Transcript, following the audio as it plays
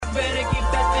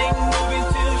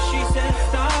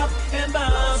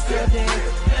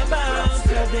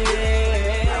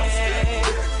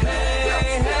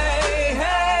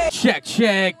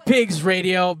check. Pigs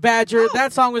Radio. Badger,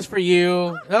 that song was for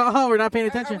you. Oh, we're not paying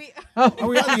attention. Are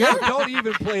we on the air? Don't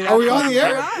even play that. Are we on the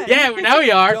air? Yeah, now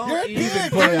we are. Don't You're even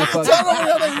dick. play that. Tell them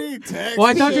how they need text. Well,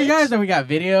 I told you guys that we got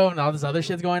video and all this other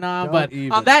shit's going on. Don't But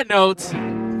even. on that note,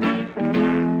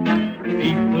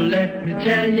 People, let me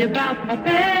tell you about my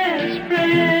best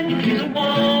friend. He's a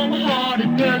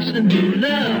warm-hearted person who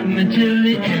loved me till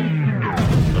the end.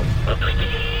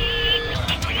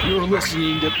 You're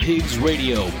listening to Pigs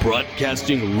Radio,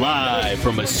 broadcasting live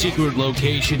from a secret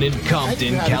location in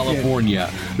Compton,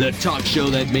 California. The talk show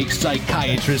that makes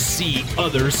psychiatrists see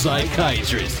other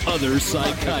psychiatrists, other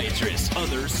psychiatrists,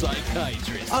 other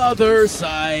psychiatrists. other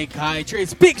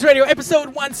psychiatrists. Pigs Radio, episode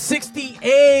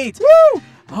 168. Woo!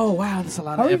 Oh, wow, that's a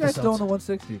lot How of are you guys episodes. still in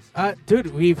the 160s?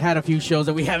 Dude, we've had a few shows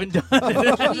that we haven't done.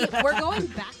 We're going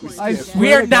backwards. I again. swear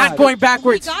We are to not God. going We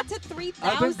backwards. got to 3,000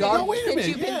 I've been gone- No, wait a since minute,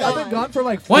 you've been yeah. gone. I've been gone for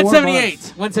like 4 178. months.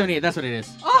 178, that's what it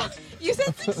is. Oh, you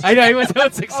said 60. I know, he went to I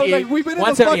was 168. like, we've been in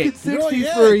the fucking 178.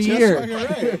 60s for a just year.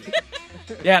 fucking right.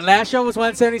 Yeah, last show was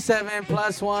 177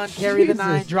 plus 1, carry the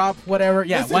 9, Jesus. drop, whatever.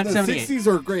 Yeah, Listen, 178. The 60s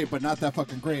are great, but not that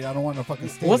fucking great. I don't want to fucking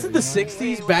stay Wasn't the there,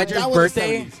 60s Badger's That was the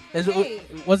birthday? 70s. Hey.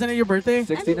 Wasn't it your birthday?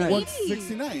 69. I'm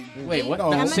 169. Wait, what?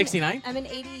 No. No, I'm 69? I'm in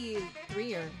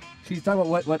 83 or She's talking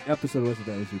about what episode was it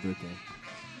that was your birthday?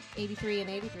 83 and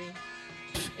 83.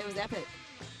 It was epic.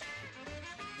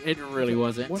 It really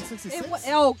wasn't. 166.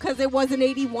 Because it wasn't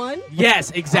 81. Yes,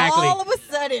 exactly. All of a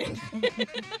sudden.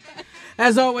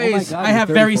 As always, Oh my God, I have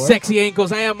you're very 34? sexy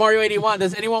ankles. I am Mario81.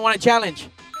 Does anyone want to challenge?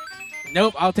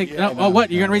 Nope, I'll take. Yeah, no. no, Oh,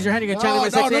 what? You're no. gonna raise your hand? You're gonna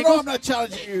challenge my No, sexy no, ankles? I'm not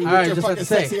challenging you All with right, your just about fucking to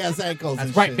say. sexy ass ankles. That's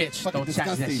and right, shit. bitch. Fucking Don't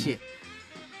challenge that disgusting. shit.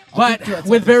 I'll But beat you at with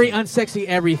something. very unsexy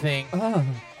everything, Ah,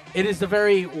 it is the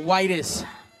very whitest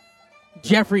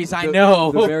Jeffries I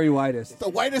know. The very whitest. The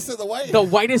whitest of the white. The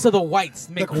whitest of the whites.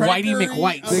 The McWhitey crackery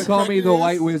McWhites. They call me the Crackers.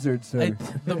 White Wizard, sir.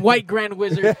 The White Grand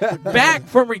Wizard. Back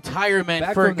from retirement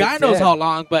Back for from the God knows dead. how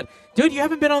long. But, dude, you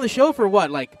haven't been on the show for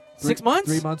what, like 6 months?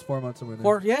 3 months, 4 months, somewhere there.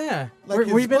 Or, yeah. like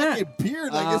where you been fucking at?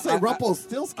 beard. Like it's like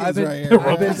Rumpelstiltskin's I've been- right here.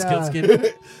 I've been,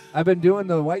 Rumpelstiltskin. I've been doing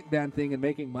the white band thing and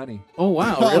making money. Oh,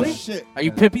 wow. Oh, Really? shit. Are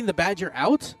you pimping the Badger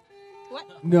out?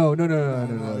 What? No.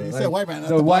 You said white man, not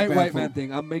The the black white man, man fool.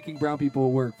 thing. I'm making brown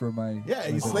people work for my. Yeah,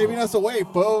 he's slaving us away,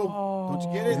 fool. Don't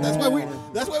you get it? That's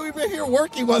why we've been here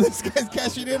working while this guy's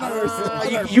cashing in on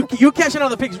our. You cashing on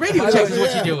the Pigs Radio By the checks way, is what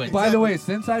yeah. you're doing. By the way,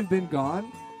 since I've been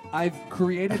gone, I've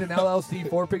created an LLC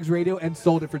for Pigs Radio and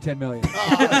sold it for $10 million.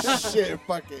 Oh shit,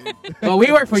 fucking Well,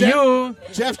 we work for you.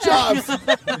 Jeff Jobs.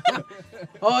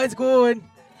 Oh, it's good.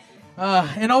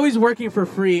 And always working for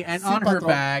free. And on her patron.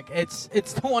 back, it's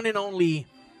the one and only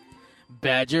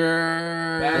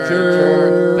Badger.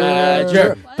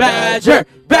 Badger.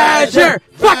 Badger.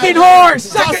 Fucking horse.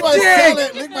 Suck That's a why I sell dick.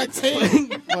 it. Lick my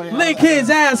teeth. Oh, yeah. Lick his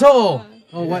asshole.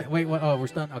 Oh, wait. What? Oh, we're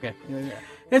done? Okay. Yeah.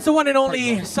 It's the one and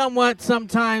only, somewhat,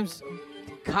 sometimes,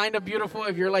 kind of beautiful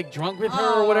if you're like drunk with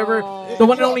her or whatever. Oh. The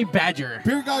one and only Badger.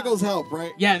 Beer goggles help,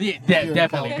 right? Yeah, definitely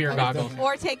goggles. beer goggles.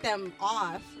 Or take them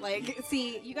off. Like,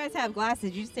 see, you guys have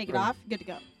glasses. You just take it off. Good to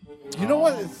go. You know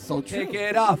what? It's so true. Take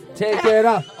it off. Take it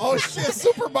off. Oh shit,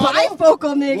 supermodel.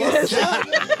 Bifocal niggas. What's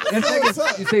up? What's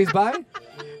up? You say he's bi?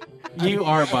 You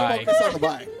are bi. Focus on the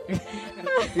bi.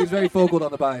 He's very focal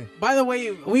on the bi. By the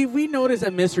way, we noticed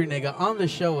that Mystery Nigga on the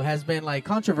show has been like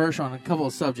controversial on a couple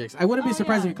of subjects. I wouldn't be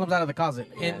surprised if he comes out of the closet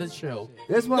in the show.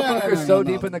 This no, motherfucker's no, so no.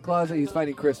 deep in the closet, he's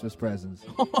finding Christmas presents.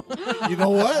 You know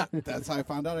what? That's how I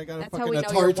found out I got a That's how fucking we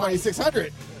know you're Atari white.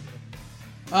 2600.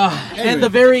 And the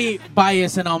very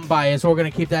biased and unbiased, we're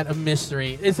gonna keep that a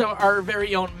mystery. It's our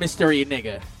very own Mystery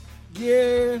Nigga.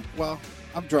 Yeah. Well,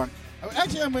 I'm drunk.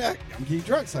 Actually, I'm getting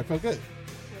drunk, so I feel good.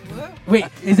 Wait,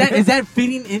 is that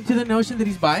fitting into the notion that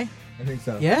he's bi? I think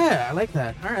so. Yeah, I like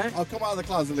that. All right. I'll come out of the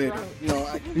closet later. You know,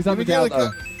 He's on let me the down get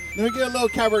low. let me get a little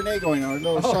Cabernet going on, a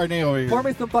little Chardonnay over here. Pour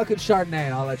me some fucking Chardonnay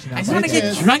and I'll let you know. I just want to get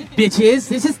Bitches. drunk,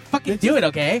 bitches. Let's just fucking do it,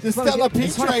 okay? This Stella Peach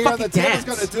just wanna right here on the fucking table's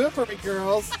dance. gonna do it for me,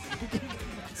 girls.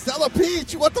 Stella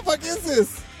Peach, what the fuck is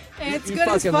this? It's You good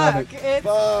as fucking love fuck. it. It's,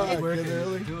 Fuck,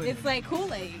 really? it's like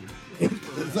Kool-Aid.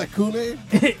 It's like Kool-Aid.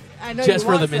 I know Just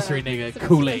you for want the mystery some. nigga, Some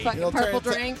Kool-Aid. fucking It'll purple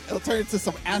turn drink. it'll turn into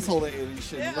some asshole and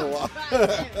shit in a little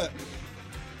while.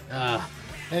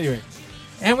 Anyway,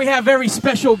 And we have very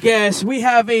special guests. We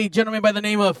have a gentleman by the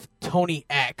name of Tony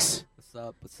X. What's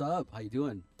up? What's up? How you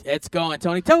doing? It's going,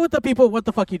 Tony. Tell the people what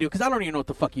the fuck you do, because I don't even know what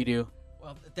the fuck you do.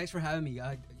 Well, thanks for having me. You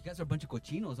guys are a bunch of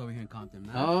cochinos over here in Compton,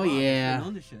 man. Oh, Fuck, yeah. been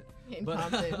on this shit. In But-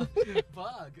 Compton.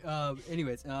 Fuck.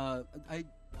 Anyways, I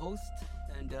host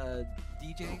and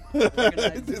DJ.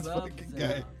 organize This clubs, fucking and,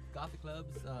 guy. gothic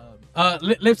clubs.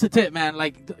 Lips to tip, man.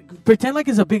 Like, pretend like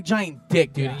it's a big giant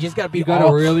dick, dude. You just gotta be. You gotta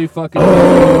all- really fucking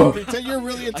Pretend you're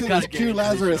really into gotta this Q get it.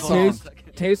 Lazarus song.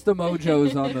 taste the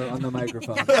mojos on the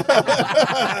microphone.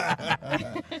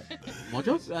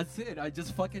 Mojos? That's it. I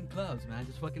just fucking clubs, man.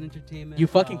 Just fucking entertainment. You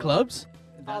fucking clubs?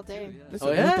 All That's day. it, yeah. Listen,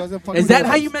 Oh who yeah. doesn't fuck Is with that clubs?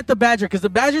 how you met the Badger? Because the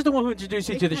Badger's the one who introduced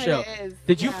you to the show. Is.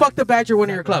 Did you Yeah. fuck the Badger one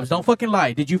of your clubs? Don't fucking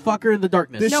lie. Did you fuck her in the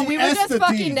darkness? Did No, she we were S just the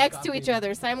fucking D? next to each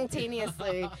other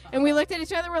simultaneously, and we looked at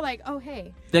each other. We're like, "Oh,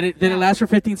 hey!" Did it last for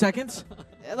 15 seconds?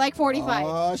 Like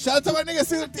 45. Shout out to my nigga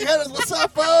Cesar Tijeras. What's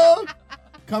up, bro?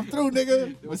 Come through,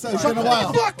 nigga. What's up? It's been a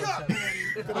while.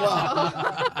 It's been a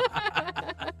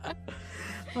while.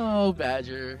 Oh,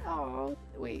 Badger. Oh,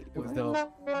 wait. It was dope.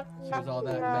 She was all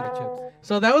that meta chips.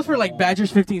 So that was for like Badger's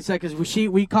 15 seconds.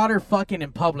 We caught her fucking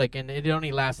in public, and it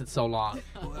only lasted so long.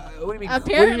 What do you mean?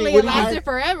 Apparently, it lasted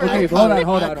forever. Okay, caught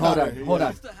hold her.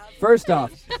 on. First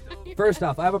off,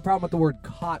 I have a problem with the word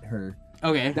 "caught her."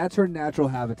 Okay. That's her natural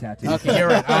habitat. Okay, you're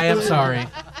right. I am sorry.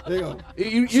 There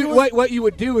you go. What you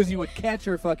would do is you would catch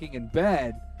her fucking in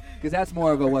bed, because that's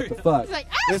more of a what the fuck. It's like,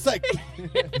 ah! It's like,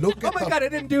 look Oh at my the god, I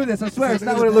didn't do this. I swear, it's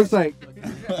not what it looks like.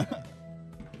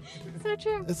 So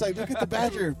true. It's like, look at the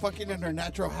badger fucking in her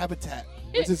natural habitat,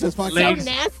 which is just fucking. So Legs.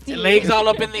 nasty. Legs all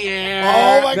up in the air.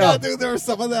 Oh my No. god, dude, there was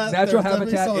some of that. Natural There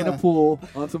was definitely habitat some in of a that. pool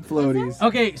on some floaties.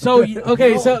 Okay, so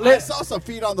I let's saw some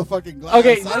feet on the fucking glass.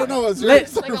 Okay, I don't know. Is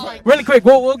let's- yours? Like, really quick.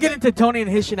 We'll get into Tony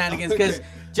and his shenanigans because Okay.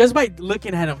 just by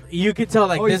looking at him, you could tell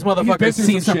like Oh, this he's been motherfucker's through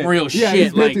seen some some shit. real Yeah, shit.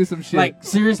 he's been like, through some shit. Like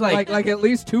seriously, Like at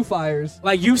least 2 fires.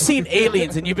 like you've seen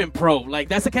aliens and you've been pro. Like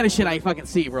that's the kind of shit I fucking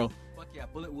see, bro. Fuck yeah,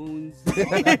 bullet wounds.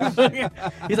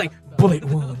 He's like bullet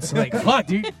wounds. Like fuck,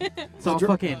 dude. It's all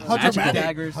fucking How magical. dramatic.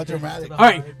 daggers. How dramatic. All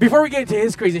right, before we get into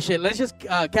his crazy shit, let's just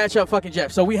catch up, fucking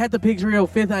Jeff. So we had the Pigs Rio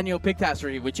 5th annual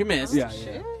Pigtassery, which you missed. Yeah.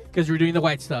 Because we were doing the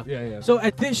white stuff. Yeah. So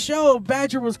at this show,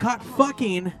 Badger was caught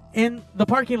fucking in the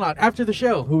parking lot after the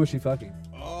show. Who was she fucking?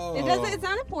 Oh. It doesn't. It's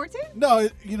not important. No,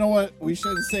 you know what? We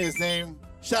shouldn't say his name.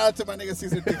 Shout out to my nigga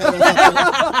Cesar Tijeras.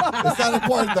 It's not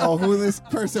important though who this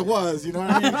person was. You know what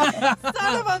I mean?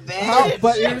 Son of a bitch.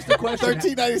 But here's the question.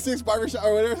 1396 barbershop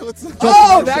or whatever. What's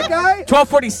Oh, that guy?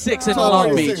 1246 in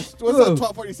Long Beach. 1246. What's up?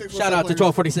 1246. Shout out to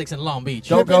 1246 in Long Beach.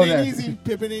 Don't go Pimpin' there. ain't easy.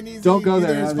 Pimpin' ain't easy. Don't go Either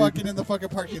there, is I mean- fucking in the fucking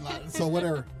parking lot. So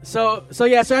whatever. So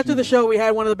after the show, we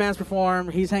had one of the bands perform.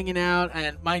 He's hanging out,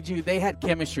 and mind you, they had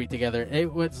chemistry together.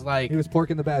 It was like, He was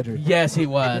porking the badger. yes, he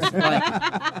was. Like,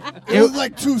 It was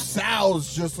like two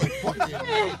sows just like fucking.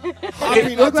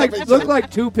 It looked like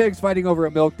 2 pigs fighting over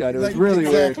a milk dud. It was really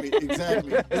weird.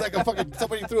 Exactly. It's like a fucking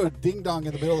somebody threw a ding dong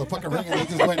in the middle of the fucking ring and they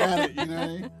just went at it. You know what I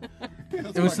mean?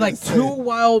 That's it was what like I say. 2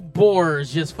 wild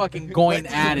boars just fucking going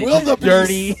at it. Wildebeest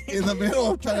Dirty. in the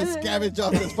middle of trying to scavenge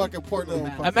off this fucking poor little.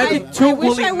 Imagine I 2 wish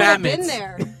woolly I would have mammoths. been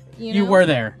there. You know? were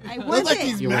there. I Look wasn't. like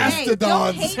these Hey, mastodons.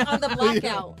 don't hate on the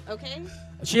blackout, okay?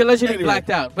 She allegedly Anyway. blacked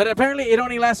out, but apparently it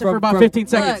only lasted for From- about from- 15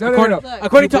 seconds, Look, according, look.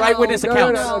 according to No, eyewitness no,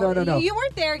 accounts. No. You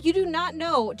weren't there. You do not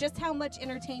know just how much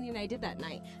entertaining I did that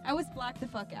night. I was blacked the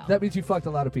fuck out. That means you fucked a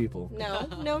lot of people. No.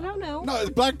 No, it's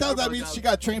blacked out. That means she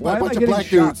got trained Why by a am I bunch of getting black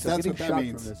shocked? dudes. I'm That's getting what that shocked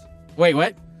means. from this. Wait,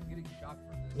 what?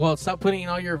 Well, stop putting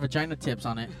all your vagina tips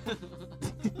on it.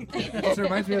 Also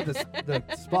reminds me of the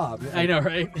spa. I know,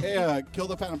 right? Hey, kill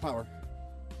the Phantom Power.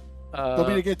 Don't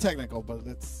mean to get technical, but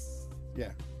it's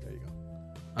there you go.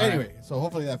 All Anyway, so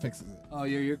hopefully that fixes it. Oh,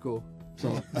 you're cool. So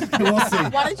we'll see. Why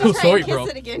don't Oh, you try sorry, and kiss bro.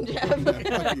 it again, Jeff? Fuck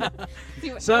you.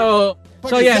 See what- So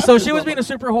Fucking yeah, so Zephyr's she was up. being a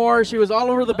super whore. She was all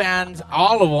over the bands,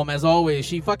 all of them as always.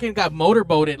 She fucking got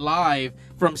motorboated live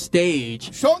from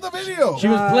stage. Show them the video. She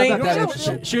was playing. not that she,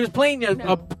 interesting. she was playing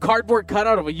a cardboard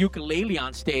cutout of a ukulele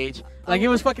on stage. Like it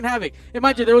was fucking havoc.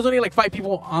 Imagine there was only like 5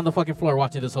 people on the fucking floor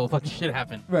watching this whole fucking shit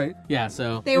happen. Right. Yeah,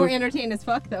 so They were entertained as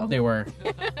fuck, though. they were.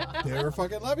 They were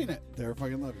fucking loving it. They were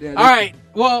fucking loving it. Yeah, All right.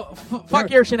 Well, fuck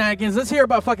your shenanigans. Let's hear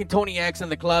about fucking Tony X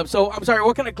and the club. So I'm sorry.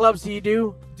 What kind of clubs do you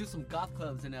do? Do some goth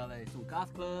clubs in LA. Some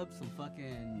goth clubs, some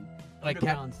fucking Like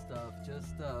underground stuff.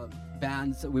 Just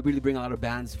bands. We really bring a lot of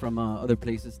bands from other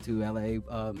places to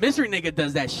LA. Mystery Nigga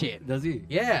does that shit. Does he?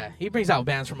 Yeah, he brings out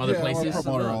bands from other Yeah, well, places. from-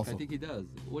 promoter Look, also. I think he does.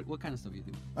 What kind of stuff you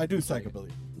do? I do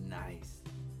psychobilly. Nice.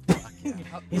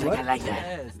 He's like, I like that.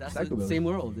 Yes, that's the Psychobilly. same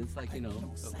world. It's like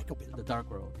psychobilly. the dark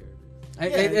world here.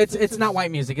 It's not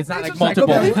white music. It's not It's like a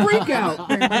multiple. psychobilly freak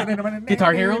out.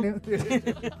 Guitar Hero?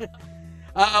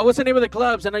 What's the name of the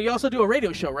clubs? And you also do a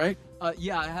radio show, right?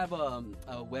 Yeah, I have a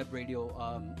web radio,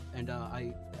 and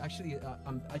I actually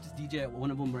I just DJ at one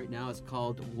of them right now. It's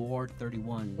called War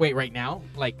 31. Wait, right now?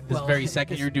 Like this Well, very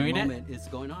second this you're doing it? moment, It's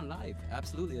going on live.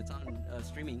 Absolutely, it's on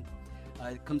streaming.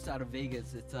 It comes out of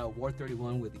Vegas. It's War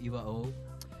 31 with Eva O.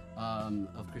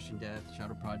 of Christian Death,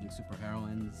 Shadow Project, Super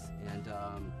Heroines, and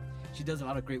she does a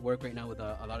lot of great work right now with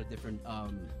a lot of different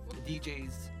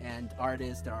DJs and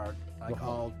artists that are like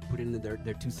all putting in their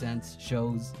 2 cents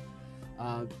shows.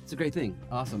 It's a great thing.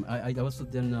 Awesome. I also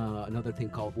did another thing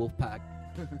called Wolfpack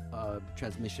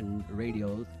Transmission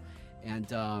Radios, and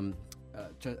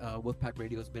Wolfpack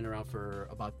Radio has been around for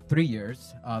about 3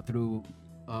 years through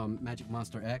Magic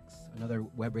Monster X, another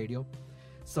web radio.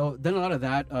 So done a lot of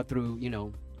that through,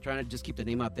 trying to just keep the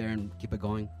name out there and keep it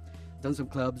going. Done some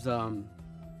clubs.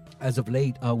 As of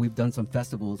late, we've done some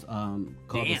festivals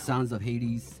called The Sounds of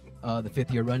Hades, the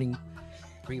 5th year running,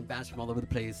 bringing bands from all over the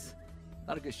place.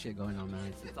 A lot of good shit going on,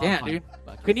 man. It's all fun. Dude.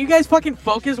 Can you guys fucking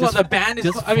focus while the band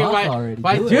is... I mean,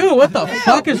 why dude, what the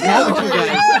fuck is wrong with you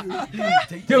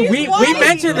guys? Dude, we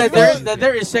mentioned that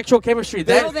there is sexual chemistry.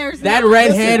 That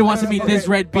redhead wants to be this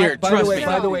red beard. Trust me.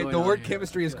 By the way, the word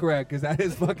chemistry is correct, because that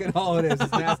is fucking all it is.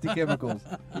 It's nasty chemicals.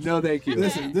 No, thank you.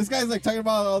 Listen, this guy's like talking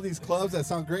about all these clubs that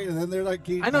sound great, and then they're like...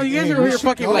 I know, you guys are over here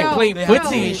fucking like playing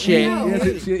footsie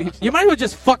and shit. You might as well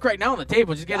just fuck right now on the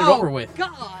table. Just get it over with.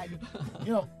 God.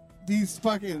 These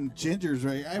fucking gingers,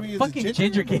 right? I mean, fucking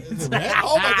ginger kids.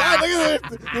 Oh my god, look at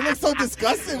them. They look so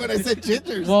disgusting when I said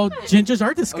gingers. Well, gingers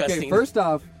are disgusting. Okay, first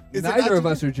off, neither of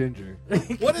us are ginger.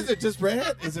 What is it? Just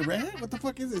red? Is it red? What the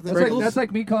fuck is it? That's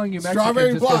like me calling you Mexican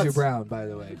Strawberry just because you're brown, by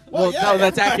the way. Well, no,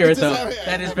 that's accurate, though.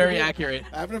 That is very accurate.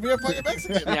 I happen to be a fucking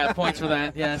Mexican. Yeah, points for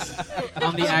that, yes.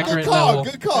 On the accurate level.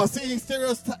 Good call. See, he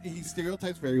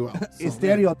stereotypes very well. He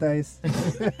stereotypes.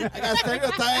 I got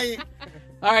stereotype.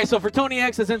 All right, so for Tony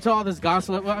X that's into all this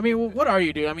gossip, I mean, what are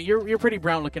you, dude? I mean, you're pretty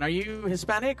brown looking. Are you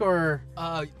Hispanic or?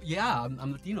 Yeah,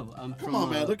 I'm Latino. I'm Come from,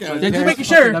 on, man, look at it. Just making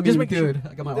sure. Just making sure.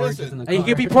 I got my oranges in the car. He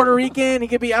could be Puerto Rican. He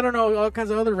could be, I don't know, all kinds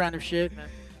of other random shit.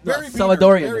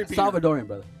 Salvadorian,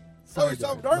 brother.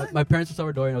 Salvadorian? My parents are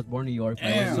Salvadorian. I was born in New York.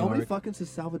 So many fucking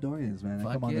Salvadorians, man.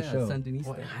 Come on the show.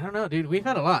 Sandinista. I don't know, dude. We've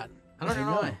had a lot. I don't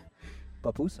know why.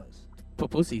 Papusas.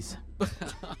 Papusies.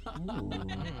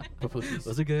 Papusies.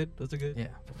 Those are good. Yeah,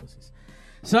 papusies.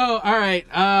 So, all right,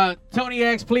 Tony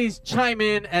X, please chime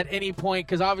in at any point,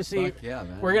 because obviously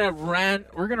we're gonna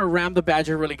ram the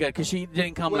Badger really good, because she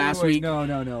didn't come last week. No.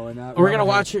 We're gonna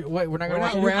watch it. Wait, we're not gonna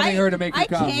watch it. Ramming her to make her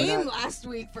come. I came last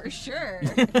week for sure.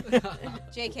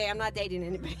 JK, I'm not dating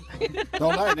anybody.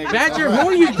 Don't lie, nigga. Badger, who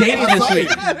are you dating this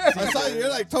week? I saw you. You're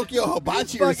like Tokyo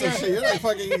Hibachi or some shit. You're like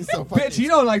fucking eating some fucking... Bitch, you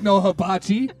don't like no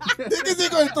hibachi. Niggas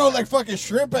ain't gonna throw like fucking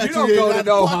shrimp at you. You don't go to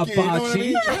no hibachi. You know what I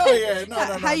mean? Hell yeah. No.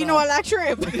 How you know I like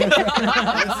shrimp?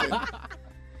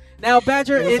 Now,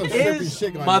 Badger, it is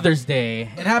Mother's Day.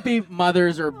 And happy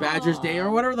Mother's or Badger's Day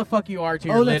or whatever the fuck you are to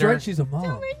your litter. Oh, that's right. She's a mom.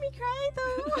 Don't make me cry,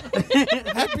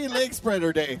 though. Happy Leg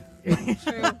Spreader Day.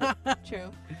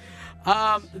 True.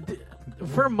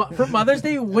 For Mother's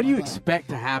Day, what do you expect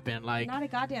to happen? Like, not a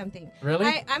goddamn thing.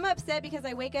 Really? I'm upset because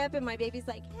I wake up and my baby's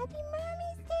like, Happy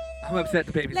Mommy's Day. I'm upset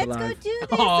the baby's Let's alive. Let's go do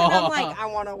this. And I'm like, I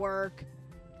want to work.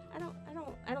 I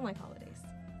don't like holidays.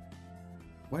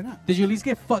 Why not? Did you at least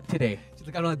get fucked today? She's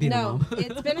like, I don't like being a mom.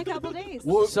 It's been a couple days.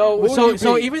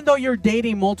 So even though you're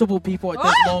dating multiple people at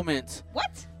this moment,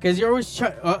 what? Because you're always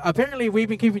apparently we've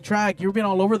been keeping track. You've been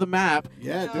all over the map.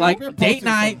 Yeah, dude, like date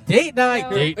night.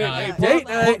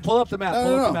 Pull up the map.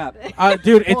 Pull up the map.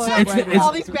 Dude, it's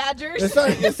all these badgers. It's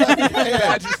like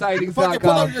Badger sightings. Fucking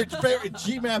pull up your favorite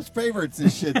Gmaps favorites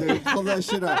and shit, dude. Pull that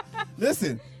shit up.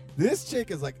 Listen. This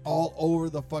chick is like all over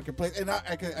the fucking place, and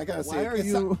I gotta say,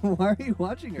 why are you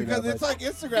watching her? Because it's like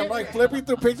Instagram, like flipping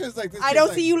through pictures like this. I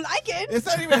don't see you like it. It's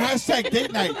not even hashtag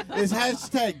date night. It's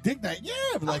hashtag dick night. Yeah,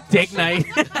 like dick night.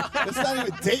 It's not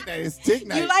even date night. It's dick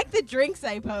night. You like the drinks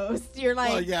I post. You're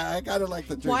like, oh yeah, I gotta like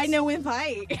the drinks. Why no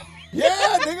invite?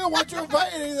 Yeah, nigga, why you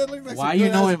invite? Like why you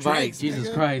no invite?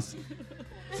 Jesus Christ.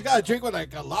 She got a drink with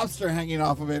like a lobster hanging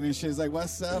off of it, and she's like,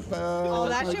 "What's up?" Oh,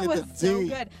 that shit was so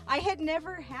good. I had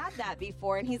never had that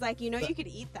before, and he's like, "You could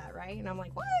eat that, right?" And I'm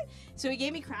like, "What?" So he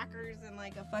gave me crackers and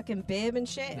like a fucking bib and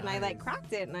shit, and I like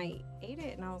cracked it and I ate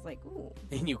it, and I was like, "Ooh."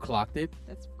 And you clocked it?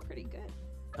 That's pretty good.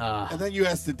 And then you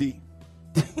asked the D.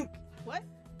 What?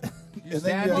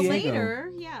 Well, later,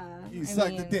 yeah. You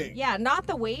sucked the dick. Yeah, not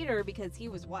the waiter because he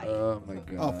was white. Oh my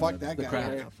god. Oh fuck that guy.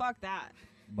 Right? Fuck that.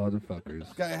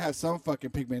 Motherfuckers. Gotta have some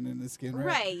fucking pigment in the skin, right?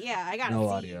 Right, yeah, I gotta see. No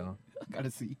audio.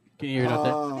 Gotta see. Can you hear it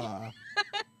out there?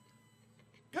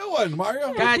 Good one,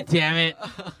 Mario. God damn it.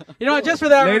 You know what, just for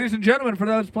that. Ladies and gentlemen, for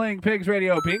those playing Pigs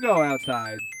Radio Bingo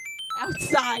outside.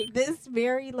 Outside this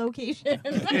very location.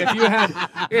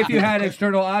 if you had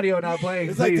external audio not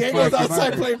playing, it's like Daniel's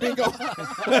outside playing bingo.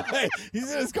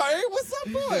 He's in his car. Hey, what's up,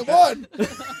 boy? One.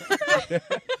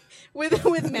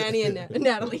 with Manny and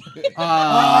Natalie.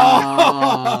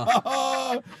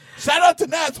 Shout out to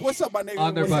Nats. What's up, my nigga?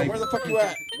 On their bike. Where the fuck you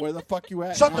at? Where the fuck you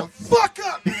at? Shut the fuck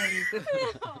up!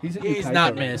 He's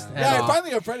not missed. Yeah, I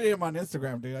finally unfriended him on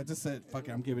Instagram, dude. I just said, fuck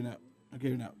it, I'm giving up.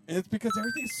 It's because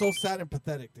everything's so sad and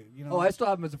pathetic, dude. You know? Oh, I still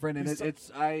have him as a friend, and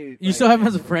You still have him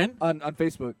as a friend? on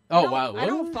Facebook. Oh, wow. I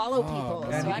don't follow people,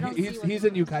 And so I don't see he's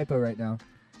in Ukaipa right now.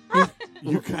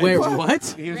 Wait, what?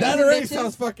 That already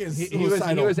sounds fucking He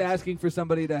suicidal. was asking for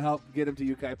somebody to help get him to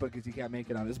Ukaipa because he can't make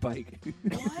it on his bike.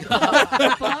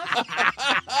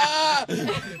 Man,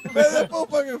 that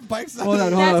motherfucking bike's hold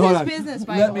on. That's his business,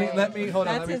 by the way. Let me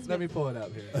pull it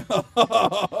up here.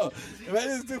 Man,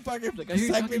 this dude fucking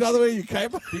cycling all the way to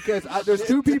Ukaipa. Because there's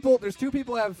two people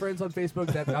I have friends on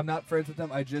Facebook that I'm not friends with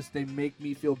them. They make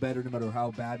me feel better no matter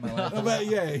how bad my life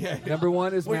is. Yeah. Number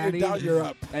one is When Manny. you're down, you're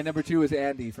up. And number two is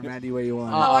Andy from Andy Way You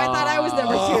Want. Oh, I thought I was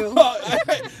number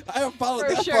 2. I have followed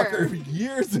For that sure. fucker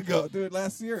years ago, dude.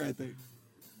 Last year, I think.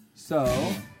 So,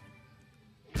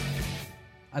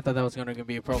 I thought that was going to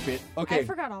be appropriate. okay. I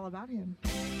forgot all about him.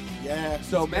 Yeah.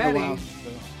 So it's been a Manny, while.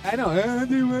 I know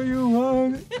Andy Way You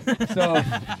Want. So,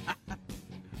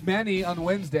 Manny on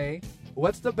Wednesday,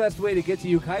 what's the best way to get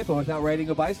to Ukaipa without riding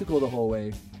a bicycle the whole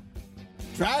way?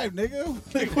 Drive, nigga.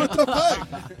 Like, what the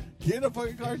fuck? Get in a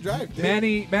fucking car and drive,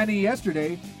 dude. Manny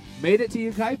yesterday made it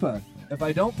to Ukaipa. If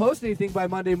I don't post anything by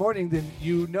Monday morning, then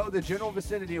you know the general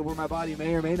vicinity of where my body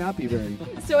may or may not be buried.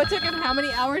 So it took him how many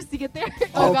hours to get there?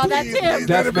 Oh, God, please, that's him. please, That's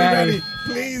let it be Manny. Manny.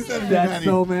 Please, let it be That's Manny.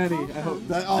 so Manny. I hope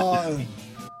That,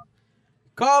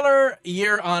 Caller,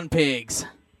 you're on pigs.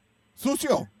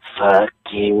 Sucio. Fuck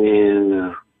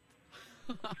you.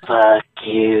 Fuck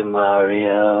you,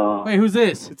 Mario. Wait, who's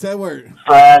this? It's Edward.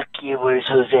 Fuck you, where's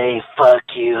Jose? Fuck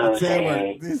you, It's Jose.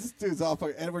 Edward. This dude's all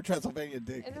fucking Edward Transylvania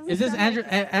dick. Is this Andrew?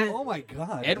 oh my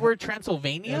God. Edward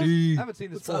Transylvania? I haven't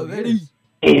seen this for years.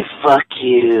 Hey, fuck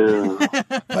you.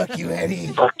 Fuck you, Eddie.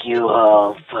 Fuck you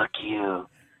all. Fuck you.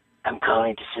 I'm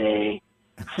calling to say,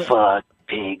 fuck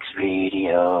Pigs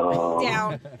Radio.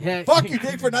 Down. Yeah. Fuck you,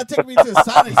 Dick, for not taking me to the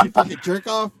Sonics, you fucking jerk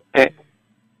off.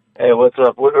 Hey, what's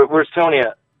up? Where's Tony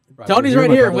at? Tony's right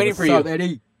here waiting for you.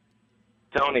 Eddie?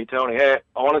 Tony. Hey,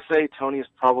 I want to say Tony is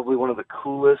probably one of the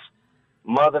coolest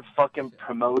motherfucking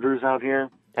promoters out here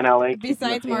in LA. Besides keeping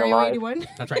the scene Mario alive. 81.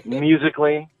 That's right.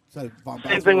 Musically. Said Von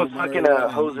Same thing with Bass, fucking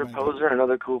Hoser Poser,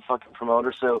 another cool fucking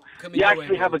promoter. So you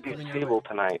actually have a good stable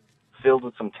tonight, filled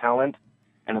with some talent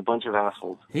and a bunch of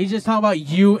assholes. He's just talking about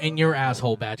you and your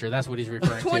asshole, Badger. That's what he's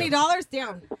referring to. $20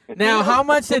 down. Now, how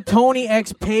much did Tony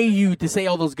X pay you to say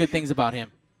all those good things about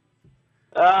him?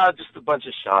 Just a bunch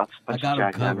of shots. I got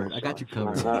him covered. I got you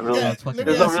covered. Not really, Yeah, let me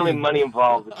there's not ask really you. money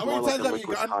involved. It's How more many like times a have you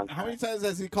liquid gone? contract. How many times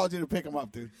has he called you to pick him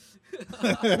up, dude?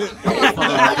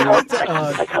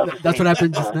 That's what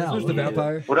happened just now. Who's the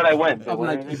vampire? What did I win? I'm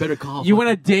like, you better call. You went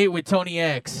on a date with Tony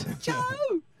X.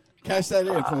 Cash that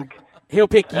in, fool. He'll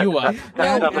pick you up.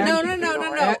 That's not No, many no, no, people,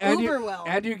 no, right? no. And Uber you, will.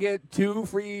 and you get 2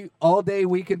 free all-day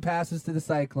weekend passes to the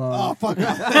Cyclone. Oh, fuck.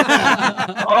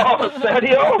 Oh,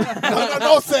 serio?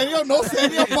 No, Sanyo. No,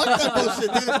 Sanyo. Fuck that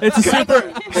bullshit, dude. It's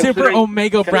a super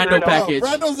Omega Brando considering- package.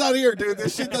 Brando's not here, dude.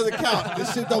 This shit doesn't count.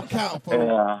 This shit don't count, fool.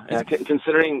 Yeah.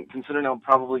 Considering I'm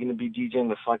probably going to be DJing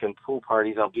the fucking pool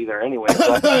parties, I'll be there anyway.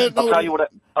 But I'll tell you what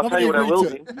I nobody will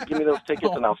agreed do. Give me those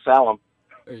tickets and I'll sell them.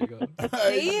 There you go.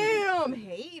 Damn,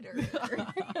 hater.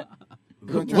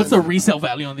 What's the resale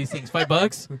value on these things?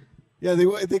 $5? Yeah,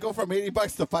 they go from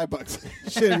 $80 to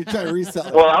 $5. Shit, if you try to resell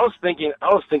it. Well, I was thinking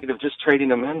of just trading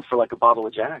them in for like a bottle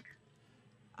of Jack.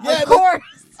 Yeah, Of course.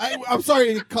 I'm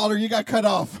sorry, caller. You got cut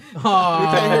off. We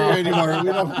can't hear you anymore.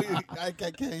 I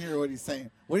can't hear what he's saying.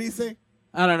 What do you say?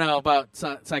 I don't know about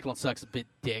Cyclone Sucks a bit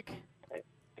dick.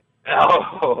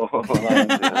 Oh.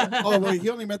 Oh, wait, he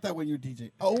only meant that when you're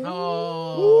DJ. Oh.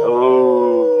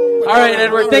 Oh. All right,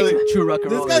 Edward. Thank you. True rock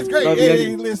and This roll. guy's great. Love you, Hey, Eddie.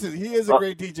 hey, listen, he is a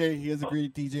great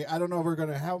DJ. I don't know if we're going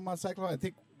to have him on Cyclone. I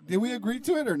think, did we agree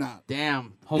to it or not?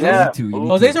 Damn. Jose, Yeah.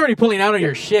 Jose's already pulling out on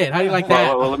your shit. How do you like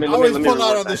that? Well, let me Always pull out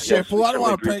revert on the back. shit, Yes, fool. I don't we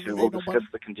wanna agree prank We'll nobody. discuss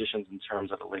the conditions and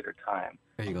terms at a later time.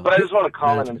 There you go. But I just want to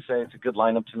call in and say it's a good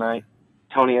lineup tonight.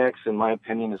 Tony X, in my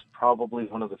opinion, is probably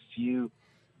one of the few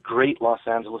great Los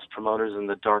Angeles promoters in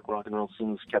the dark rock and roll scene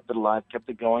who's kept it alive, kept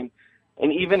it going.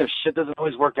 And even if shit doesn't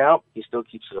always work out, he still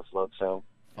keeps it afloat. So,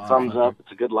 thumbs up.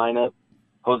 It's a good lineup.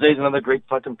 Jose's another great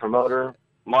fucking promoter.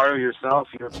 Mario, yourself,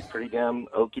 you're a pretty damn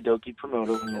okie dokie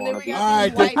promoter when you And then want we to be. got All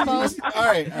right, white Dick, folks. all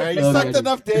right. You sucked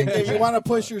enough dick. If you want to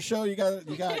push your show, you got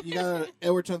an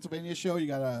Edward Transylvania show. You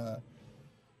got a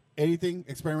anything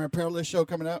Experiment Perilous show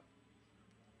coming up.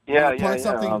 Yeah. Plug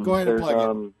something. Go ahead and there's,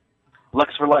 plug it.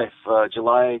 Lux for Life,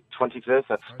 July 25th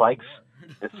at Spikes.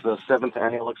 It's the 7th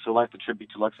annual Elixir Life, a tribute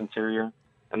to Lux Interior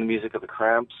and the music of the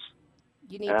Cramps.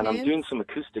 You need and pins? I'm doing some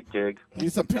acoustic gig. You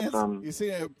need some pins? You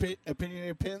see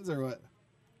opinionated pins or what?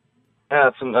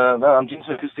 Yeah, I'm doing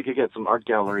some acoustic gig at some art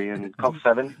gallery called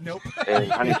Seven. Nope. In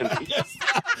Huntington Beach.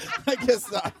 I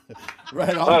guess not.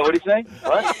 Right on. Oh, what do you say?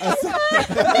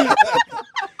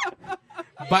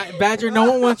 What? Badger, no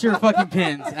one wants your fucking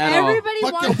pins at all. Everybody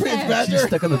wants pins, them. Badger. She's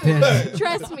stuck on the pin.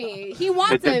 Trust me. He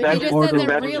wants Did them. He Badger just order doesn't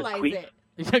Badger realize just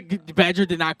it. Badger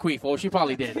did not queef. Well, she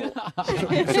probably did. So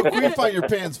queef on your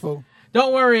pants, fool.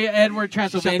 Don't worry, Edward,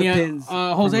 Transylvania. pins.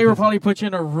 Jose will probably put you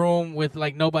in a room with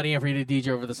like nobody and for you to DJ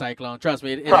over the cyclone. Trust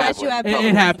me, it Probably.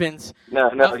 happens. No,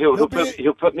 he'll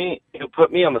put me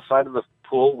on the side of the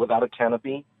pool without a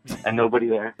canopy and nobody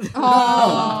there.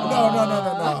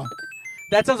 No.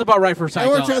 That sounds about right for Edward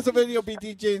cyclone. Transylvania will be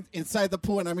DJing inside the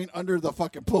pool, and I mean under the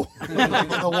fucking pool. In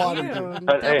the water. Dude.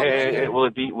 But, hey, will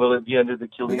it be under the We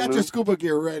killing got moon? your scuba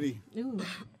gear ready. Ooh.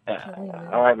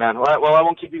 All right, man. Well, I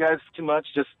won't keep you guys too much.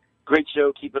 Just great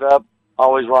show. Keep it up.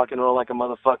 Always rock and roll like a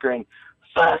motherfucker. And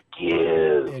fuck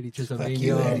you. Eddie Fuck you,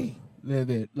 Transylvania. Eddie. Live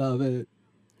it, love it.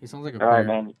 He sounds like a All right,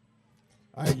 bear. man.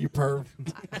 All right, you perv.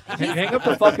 Hang up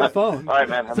the fucking phone. All right,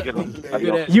 man. Have a good one.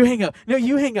 Adios. You hang up. No,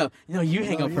 you hang up. No, you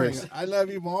hang up first. I love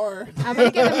you more. I'm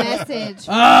going to get a message.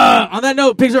 On that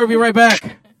note, Pixar will be right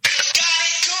back.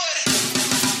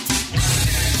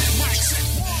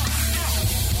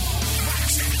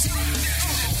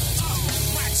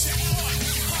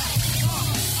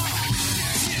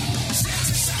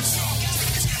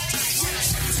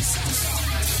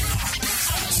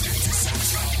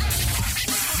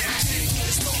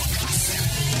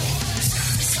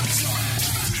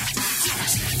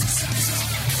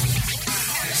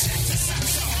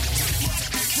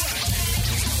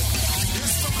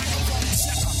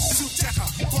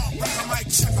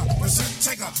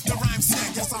 The rhyme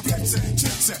saying, yes, I'm flips it,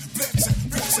 chips it, flips it,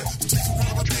 rips it. Take a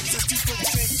roll of things that these folks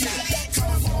can't get.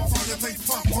 Coming from you think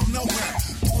funk from nowhere.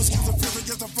 Most kids are feeling,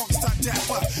 yes, the funk's not that,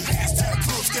 but hashtag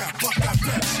close gap, fuck that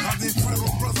bet. I'm the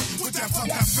incredible brother with that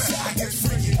fuck that bet. I get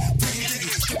freaky, bring it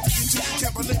diggy, the freaky jiggy,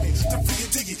 can't believe me, the freaky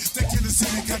diggy. They can't see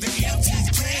me, got the MT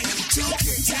gang, to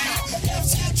get down,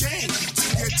 MT gang, to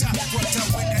get down. What's up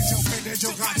with that joke, man, that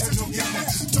joke, I tell you, get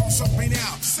that. Don't show me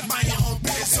now, mind your own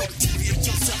business, so deviate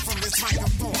yourself from this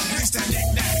microphone. It's that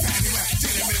knick-knack, patty rap,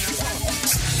 get him in the phone.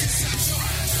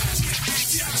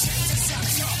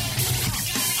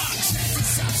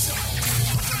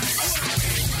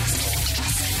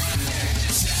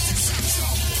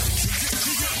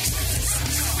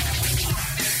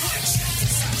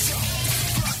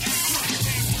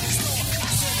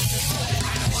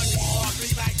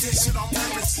 Shit on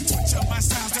purpose. Switch up my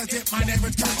styles, I dip my name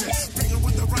with Curtis. Bring it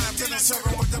with the rhyme, then I serve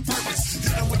it with the purpose.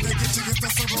 You know what they get you, get the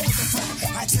server with the purpose.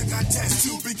 I check, I test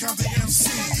to become the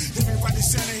MC. Everybody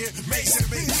standing here, amazing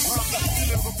me. I'm the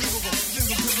little beautiful,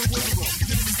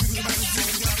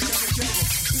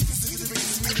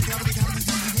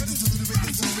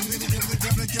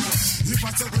 if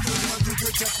I tell you, you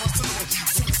could check my syllable.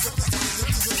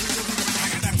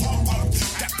 I got that pom pom,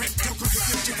 that big girl, with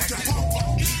that pom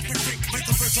pom. Make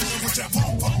a person with that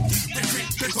pom pom.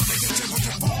 Big one, make it with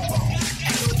that pom pom.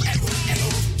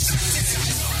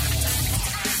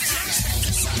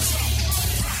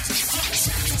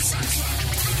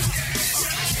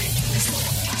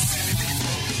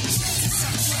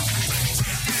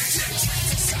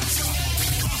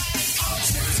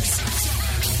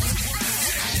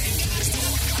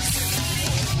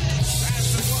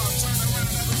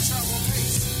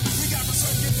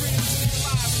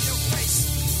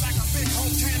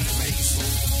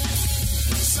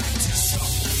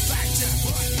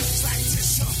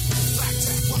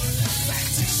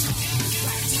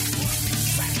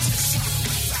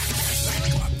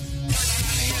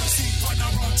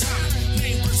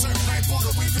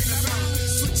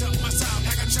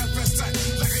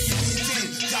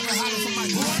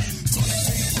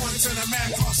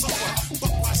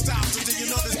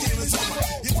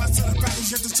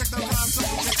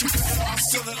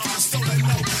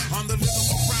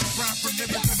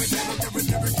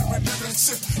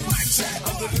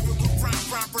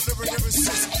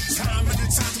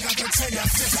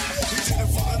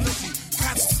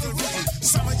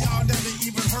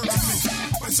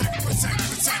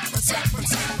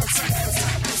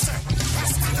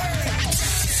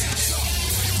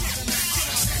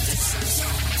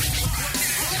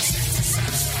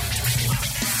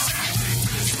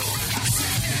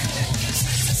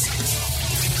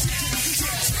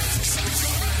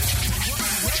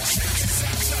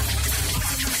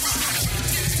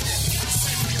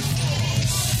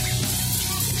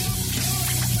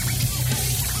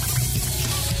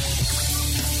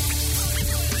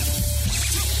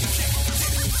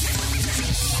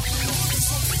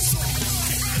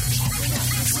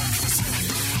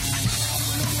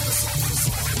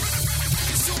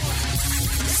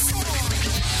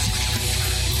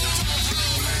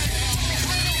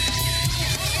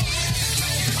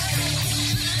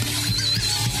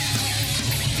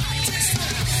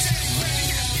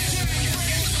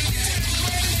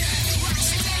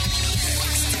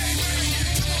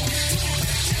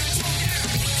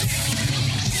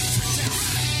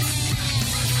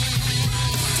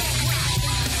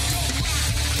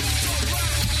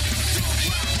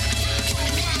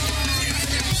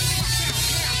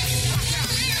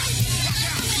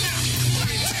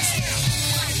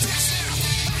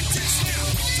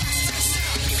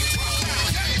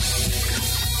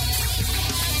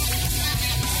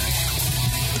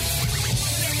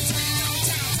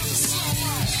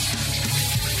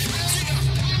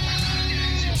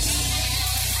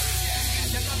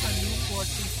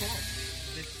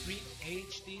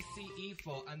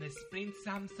 And the Sprint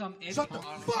Samsung Echo Shut the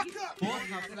fuck up! both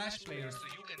have flash players, so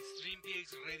you can stream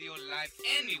PX Radio live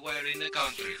anywhere in the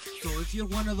country. So if you're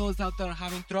one of those out there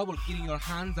having trouble getting your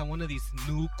hands on one of these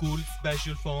new cool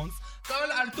special phones,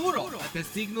 call Arturo at the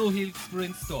Signal Hill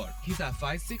Sprint store. He's at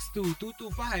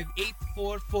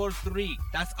 562-225-8443.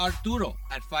 That's Arturo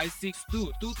at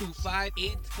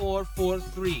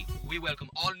 562-225-8443. We welcome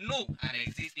all new and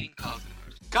existing customers.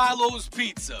 Carlo's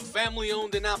Pizza, family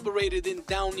owned and operated in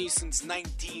Downey since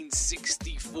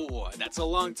 1964. That's a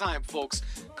long time, folks.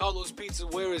 Carlo's Pizza,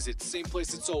 where is it? Same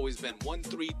place it's always been,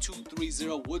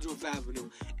 13230 Woodruff Avenue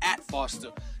at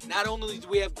Foster. Not only do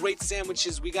we have great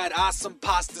sandwiches, we got awesome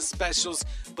pasta specials,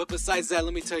 but besides that,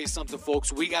 let me tell you something,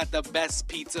 folks. We got the best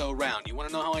pizza around. You want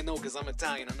to know how I know? Because I'm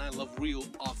Italian and I love real,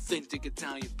 authentic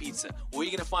Italian pizza. Where are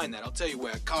you going to find that? I'll tell you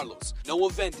where. Carlo's. No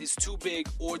event is too big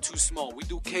or too small. We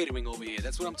do catering over here.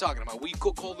 That's what I'm talking about. We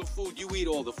cook all the food, you eat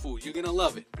all the food. You're gonna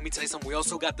love it. Let me tell you something, we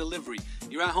also got delivery.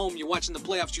 You're at home, you're watching the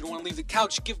playoffs, you don't want to leave the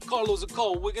couch, give Carlos a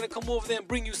call. We're gonna come over there and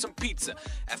bring you some pizza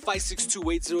at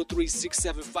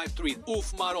 562-803-6753.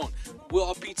 Oof Maron.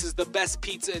 Our pizza's the best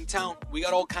pizza in town. We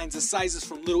got all kinds of sizes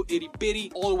from little itty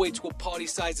bitty all the way to a party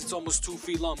size. It's almost 2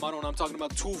 feet long. Maron, I'm talking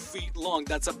about 2 feet long.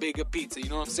 That's a bigger pizza. You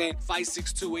know what I'm saying?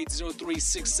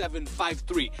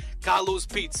 562-803-6753. Carlos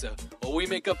Pizza. Or we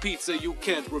make a pizza you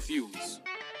can't refuse.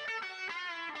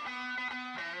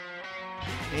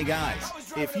 Hey guys,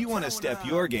 if you want to step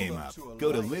your game up,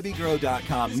 go to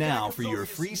LibbyGrow.com now for your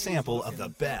free sample of the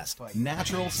best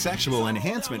natural sexual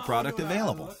enhancement product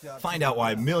available. Find out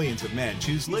why millions of men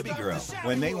choose LibbyGrow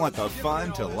when they want the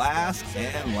fun to last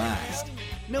and last.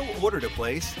 No order to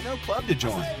place, no club to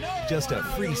join, just a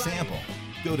free sample.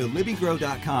 Go to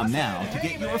LibbyGrow.com now to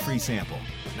get your free sample.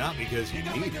 Not because you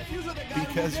need it,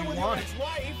 because you want it.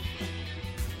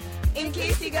 In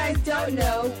case you guys don't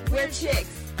know, we're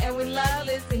chicks. And we love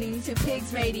listening to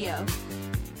Pigs Radio.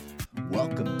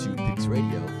 Welcome to Pigs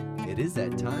Radio. It is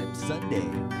that time, Sunday.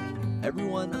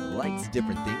 Everyone likes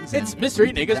different things. It's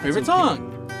Mystery Nigga's favorite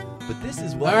song. But this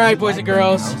is what. All right, boys and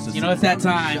girls, you know it's that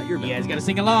time. You guys got to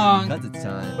sing along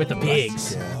with the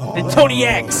pigs and Tony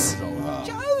X,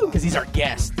 because he's our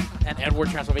guest. And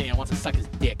Edward Transylvania wants to suck his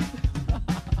dick.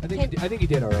 I think he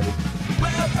did already.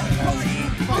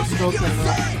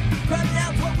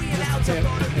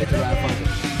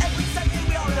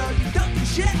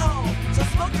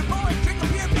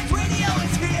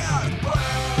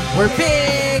 We're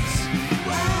pigs.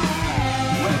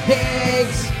 We're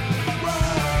pigs.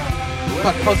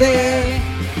 Fuck Jose.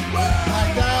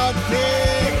 Find out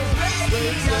pigs.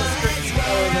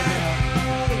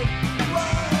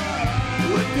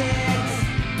 We're pigs.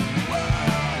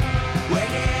 We're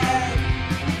here.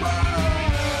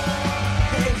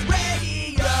 Pigs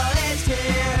Radio is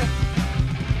here.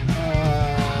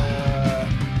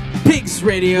 Pigs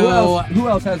Radio. Who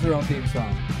else has their own theme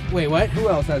song? Wait, what? Who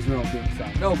else has their own theme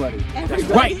song? Nobody. That's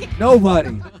right.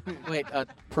 Nobody. Wait,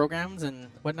 programs and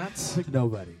whatnots?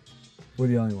 Nobody. We're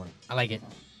the only one. I like it.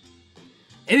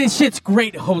 And this shit's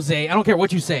great, Jose. I don't care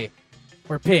what you say.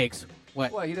 We're pigs.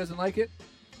 What? What, he doesn't like it?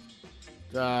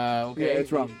 Okay. Yeah,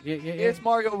 it's wrong. Yeah. It's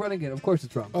Margot running it. Of course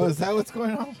it's wrong. Oh, is that what's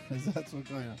going on? Is that what's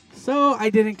going on? So I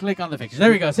didn't click on the picture. There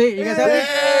we go. See, you guys have it?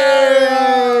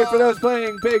 Yay! For those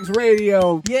playing Pigs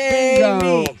Radio. Yay!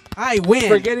 Bingo. Me. I win.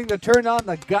 Forgetting to turn on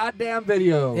the goddamn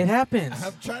video. It happens.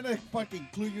 I'm trying to fucking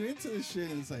clue you into this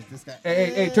shit. And it's like this guy.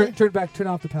 Hey, turn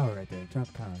off the power right there. Turn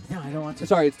off the power. No, I don't want to.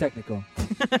 Sorry, it's technical.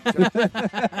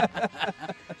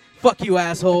 Fuck you,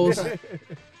 assholes.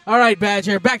 All right,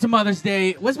 Badger, back to Mother's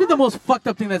Day. What's been the most fucked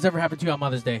up thing that's ever happened to you on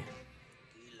Mother's Day?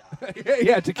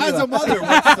 Yeah, tequila. As a mother,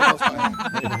 what's the most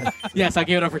fun? Yes, I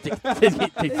gave it up for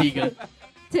tequila.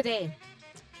 Today.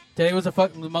 Today was the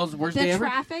most worst day The ever?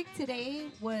 traffic today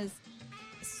was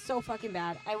so fucking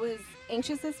bad. I was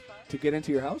anxious as fuck. To get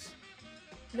into your house?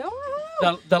 No.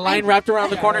 The line wrapped around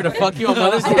the corner to fuck you on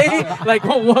Mother's Day? Like,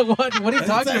 what are you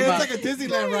talking about? It's like a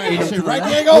Disneyland ride and shit, right,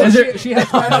 Diego? She has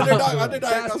Underdog.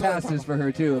 fast passes for her,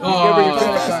 too. If Oh. you give her your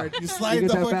credit card, You slide you the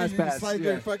get that fucking, fast you pass. slide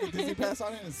Yeah. your fucking Disney pass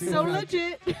on it and see So what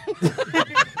legit.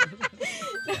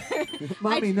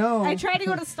 Mommy, no. I tried to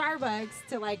go to Starbucks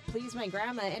to like please my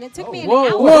grandma, and it took me an Whoa,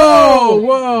 hour.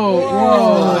 whoa.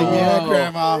 Oh, yeah,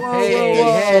 Grandma.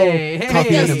 Hey.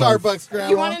 Coffee at Starbucks, Grandma.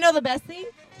 You want to know the best thing?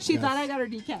 She thought I got her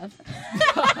decaf.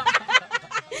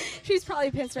 She's probably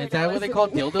pissed right Is now. that what they call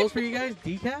dildos for you guys?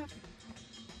 Decaf?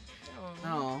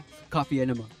 Oh. Coffee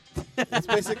enema. It's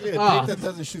basically a Oh. dick that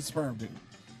doesn't shoot sperm, dude.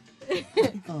 It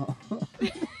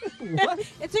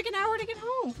took an hour to get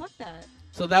home. Fuck that.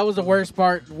 So that was the worst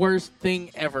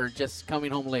thing ever, just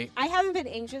coming home late. I haven't been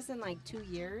anxious in like 2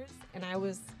 years, and I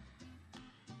was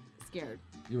scared.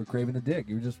 You were craving the dick.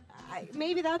 You were just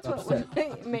Maybe that's upset. what.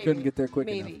 Maybe, You couldn't get there quick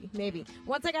enough. Maybe.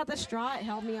 Once I got the straw, it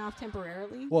held me off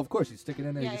temporarily. Well, of course, you stick it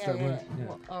in there. Yeah, you just yeah, start yeah.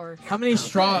 moving. Yeah. Or How many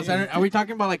straws? Are we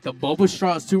talking about like the boba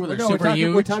straws too, where they're No, super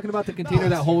huge? we're talking about the container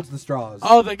that holds the straws.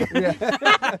 Oh, the She takes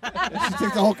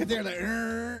the whole container like,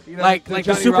 You know, like the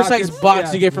Johnny super sized Rockets- box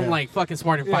yeah, you get from yeah. like fucking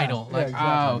Smart and Yeah, Final. yeah, Like,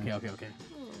 exactly. okay.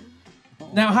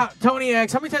 Now, Tony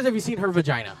X, how many times have you seen her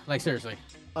vagina? Like, seriously.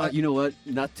 You know what?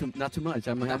 Not too much.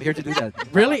 I'm here to do that.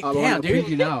 Really? I'm Damn, on a dude.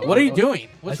 preview now. What are you doing?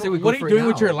 I say we go what are for you it doing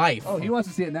with now. your life? Oh, he wants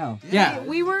to see it now. Yeah.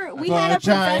 we had a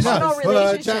professional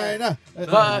relationship. Vagina.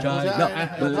 I don't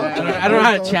know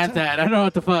how to chant that. I don't know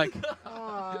what the fuck.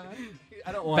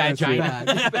 I don't want Vagina.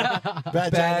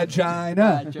 Vagina.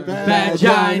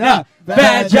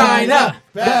 Vagina.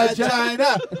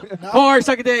 Or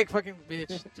suck a dick, fucking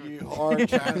bitch. You are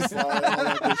trying to slide all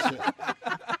of this shit.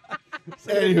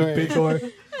 Anyway. Big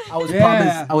whore. I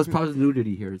was promised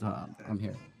nudity here. So I'm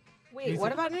here. Wait,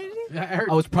 what about nudity? I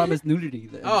was promised nudity.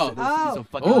 Well,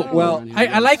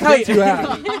 I like how Since you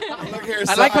have.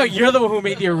 I like how you're the one who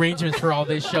made the arrangements for all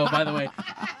this show. By the way,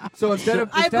 So instead of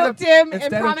I booked him and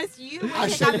instead of- promised you I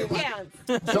take off your pants.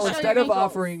 So Show instead your of ankles.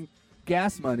 offering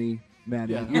gas money,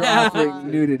 Manny, Yeah. you're offering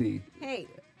nudity. Hey,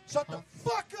 Shut the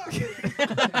fuck up.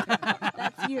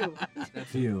 that's you.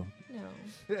 That's you.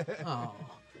 No. oh.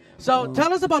 So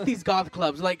tell us about these goth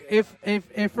clubs. Like, if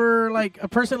for like a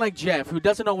person like Jeff who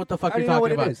doesn't know what the fuck I you're know talking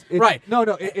what about, it is. It's, right? No,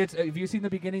 it's. Have you seen the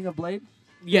beginning of Blade?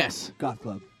 Yes. Goth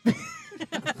Club.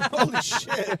 Holy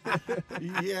shit.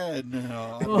 Yeah,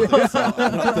 no. I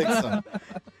don't think so.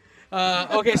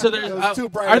 Okay, so there's It was too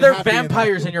bright are and there happy in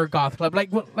vampires in your goth club? Like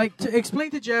to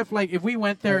explain to Jeff, like if we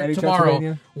went there Eddie tomorrow,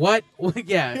 Transylvania? what?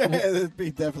 Yeah, Yeah. it'd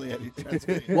be definitely Eddie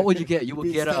Transylvania. What would you get? You would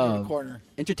Be get standing in the corner.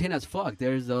 entertain as fuck.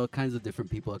 There's all kinds of different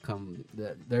people that come.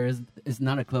 It's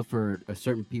not a club for a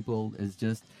certain people. It's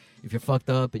just if you're fucked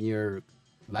up and you're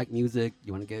like music,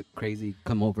 you want to get crazy,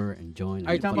 come over and join.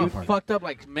 Are you talking about party. fucked up,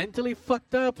 like mentally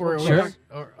fucked up, or Sure.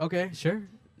 Or okay, Sure.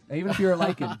 Even if you're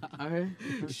liking. okay.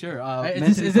 Sure.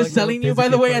 Is this selling you, by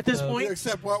the way, at this point?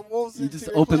 Except what was You it just to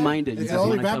your club? open-minded. You Is it just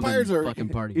only wanna come vampires and or fucking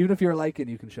party? Even if you're liking,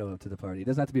 you can show up to the party. It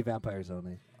doesn't have to be vampires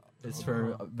only. It's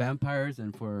for vampires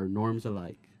and for norms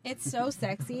alike. It's so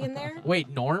sexy in there. Wait,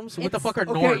 norms? What the It's- fuck are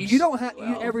Okay, norms? you don't have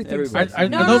everything's everybody.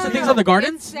 sexy. Are those the things on the It's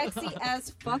gardens? sexy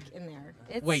as fuck in there.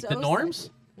 It's Wait, so the norms?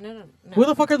 sexy. No. Who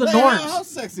the fuck are the Man, norms? How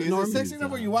sexy? Is it Normies, sexy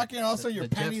enough where you walk in and also your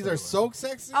the panties Jeffs are soaked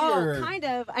sexy? Oh, or? kind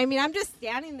of. I mean, I'm just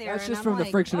standing there. That's and just I'm from the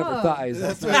like, friction of her oh. thighs.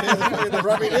 That's what it is. The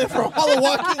rubbing in from all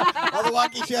the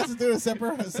walking she has to do to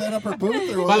set up her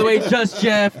booth. Or By the way, what? Just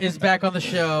Jeff is back on the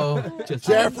show.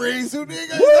 Jeffrey Zuniga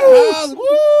is in the house.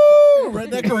 Woo!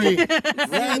 Redneckery.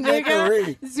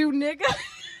 Redneckery. Zuniga.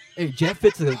 Hey, Jeff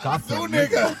fits the goth club.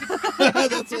 Zuniga.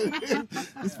 That's what it is.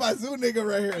 It's my Zuniga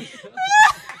right here.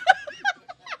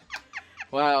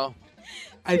 Wow.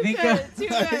 I think Too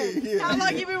good. Yeah. How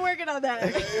long you been working on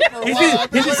that?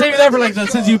 he's been saving that for like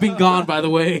since you've been gone. By the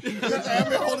way, I've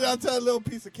been holding on to a little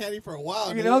piece of candy for a while.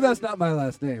 You dude. know that's not my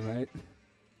last name, right?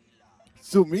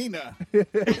 Zumina.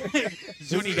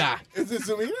 Zuniga. Is it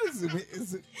Zumina?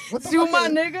 Is it, what the Zuma, fuck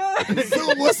is- nigga.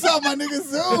 Zoom, what's up, my nigga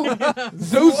Zoom?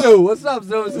 Zuzu, what's up,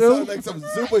 Sounds Zuzu? like some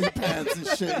Zumba pants and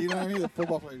shit. You know what I mean? The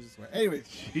football players just wear. Anyways,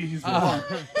 Uh,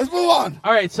 let's move on.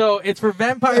 all right, so it's for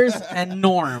vampires and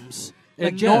norms. Like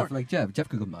And Jeff. nor- Like Jeff. Jeff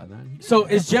could come by, man. so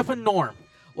is Jeff a norm?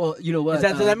 Well, you know what?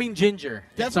 Does that mean ginger?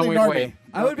 in some Definitely weird normie. way.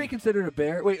 I would be considered a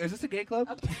bear. Wait, is this a gay club?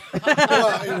 Well,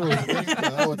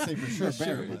 I would say for sure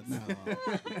bear, but no.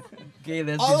 gay,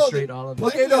 lesbian, Although straight, the- all of it.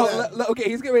 Okay, no. Okay,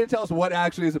 he's getting ready to tell us what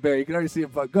actually is a bear. You can already see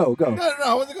him. Go. No,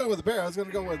 I wasn't going with a bear. I was going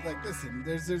to go with like, listen,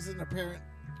 there's an apparent,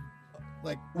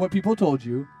 like, What people told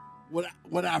you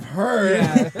what I've heard.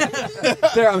 Yeah.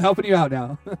 There, I'm helping you out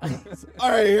now.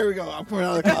 All right, here we go. I'm coming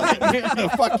out of the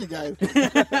closet. Fuck you guys.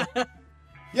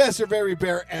 Yes, you're very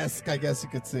bear-esque, I guess you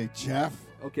could say, Jeff.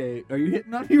 Okay, are you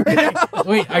hitting on me right now?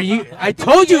 Wait, are you? I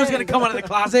told you it was gonna come out of the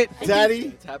closet, Daddy.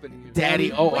 It's happening.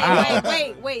 Daddy. Oh wow.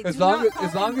 Wait. As do long not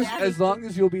call him Daddy. as long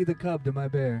as you'll be the cub to my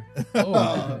bear.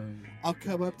 I'll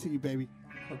come up to you, baby.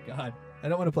 Oh God, I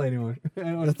don't want to play anymore. I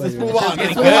don't want to play Let's anymore. move on.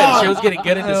 Getting Let's move on. good. She was getting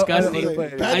good and disgusting.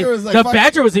 Badger was like, the fuck-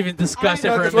 badger was even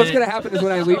disgusted for a What's minute. gonna happen is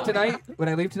when I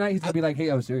leave tonight, he's gonna be like, "Hey,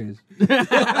 I was serious."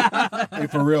 Hey,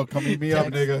 for real, come meet me up,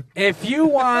 nigga. If you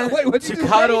want Wait, what'd you to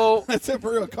just cuddle, I said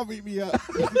for real, come meet me up.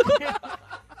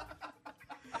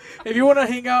 if you want to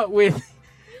hang out with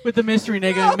the mystery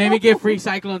nigga, maybe get free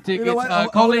Cyclone tickets. You know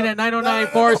what? Call in at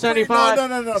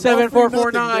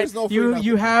 909-475-7449.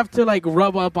 You have to like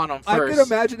rub up on him I first. could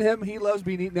imagine him. He loves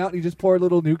being eaten out, and he just poured a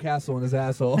little Newcastle in his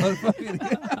asshole.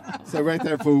 So right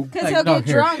there, fool. Because he'll get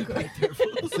drunk.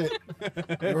 That's it.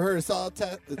 You ever heard of salad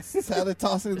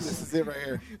tossing? This is it right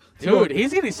here. Dude,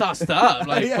 he's getting sauced up.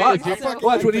 Like, Yeah, fuck, dude.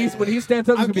 Watch when he stands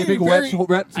up, it's gonna be a big wet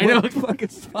I know. fucking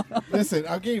spot. Listen,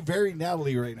 I'm getting very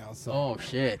Natalie right now. So. Oh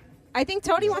shit. I think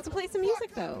Tony wants to play some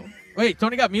music though. Wait,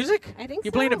 Tony got music? I think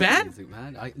You so. playing a band? Music,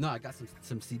 man. I got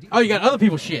some CDs. Oh, you got other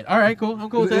people's shit. All right, cool. I'm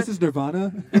cool with This that. is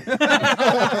Nirvana.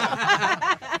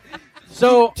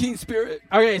 So, Teen Spirit.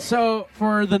 okay, so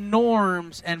for the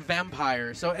norms and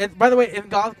vampires. So, and by the way, in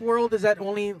Goth World, there's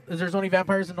only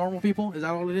vampires and normal people? Is that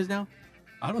all it is now?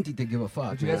 I don't think they give a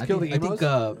fuck. Did you guys man. kill the I think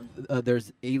emos?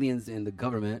 there's aliens in the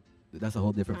government. That's a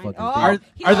whole different fucking Oh, thing.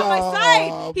 he's on my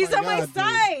side. He's on my God, dude.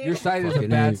 side. Your side is the Fucking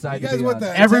bad A. side. You to guys be want on.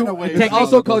 that? Everyone- It's Technically-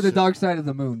 also called the dark side of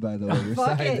the moon, by the way. Your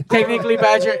Fuck side. it. Technically,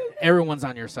 Badger, everyone's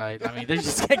on your side. I mean, they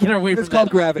just can't get away from It's called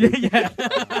that. gravity. Yeah.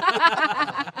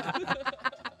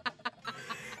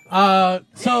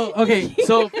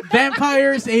 So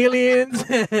vampires, aliens,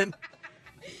 and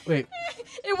wait.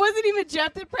 It wasn't even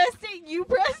Jeff that pressed it. You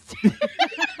pressed it.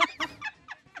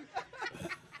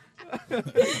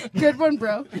 Good one,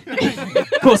 bro.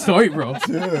 Cool story, bro.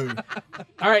 Dude.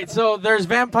 All right, so there's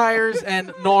vampires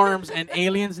and norms and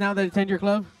aliens now that attend your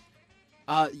club.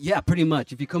 Yeah, pretty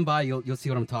much. If you come by, you'll see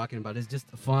what I'm talking about. It's just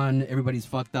fun. Everybody's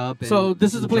fucked up. And So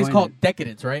this is a place enjoying called it.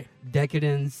 Decadence, right?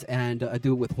 Decadence, and I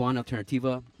do it with Juan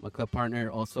Alternativa, my club partner.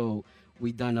 Also,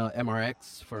 we've done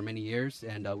MRX for many years,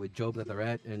 and with Joe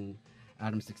Leatherette and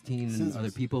Adam 16 and Scissors.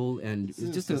 other people. And it's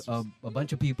Scissors just Sisters. a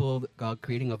bunch of people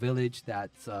creating a village that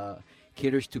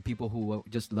caters to people who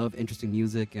just love interesting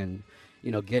music and,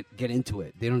 get into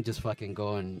it. They don't just fucking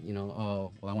go and,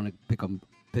 oh, well, I want to pick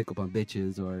up on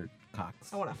bitches or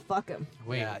cocks. I want to fuck him.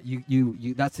 Wait. Yeah,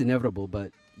 you that's inevitable,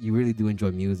 but you really do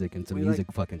enjoy music, and it's a We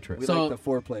music fucking trip. We So- like the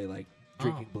foreplay, like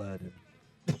drinking blood.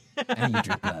 And you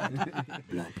drink blood.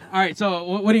 All right, so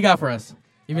what do you got for us?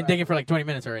 You've been digging for like 20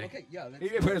 minutes already. Okay, yeah. He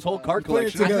put his whole card Put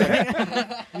it collection.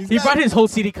 together. He brought his whole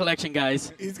CD collection,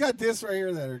 guys. He's got discs right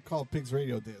here that are called Pigs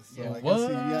Radio discs. So Yeah, I guess what?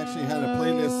 he actually had a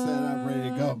playlist set up ready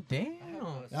to go. Damn.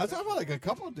 I was talking about like a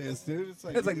couple of discs, dude. It's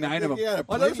like, It's like 9 of them. He had a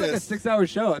Oh, that was like a playlist. 6-hour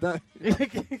show. I thought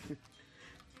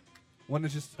one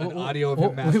is just an audio of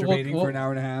him Whoa, masturbating whoa. for an hour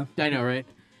and a half. I know, right?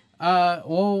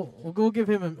 We'll go give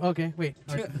him a... Okay, wait.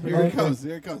 Here it comes.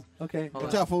 Here it comes. Okay.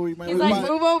 Watch out, fool. We might He's whip like, out-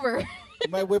 move over.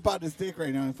 we might whip out this dick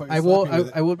right now and fucking I will. slap you with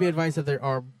it. I will be advised that there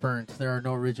are burnt. There are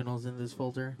no originals in this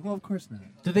folder. Well, of course not.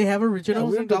 Do they have Yeah,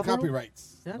 originals we in don't do Goth World?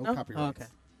 copyrights. Yeah, no no? copyrights. Oh, okay.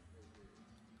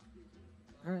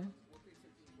 All right.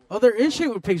 Oh, there is shit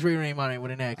with Pigs Radio Name on it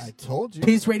with an X. I told you.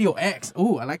 Pigs Radio X.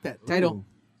 Ooh, I like that title. Ooh.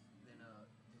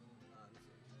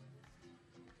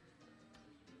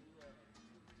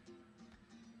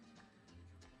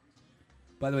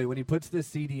 By the way, when he puts this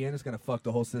CD in, it's gonna fuck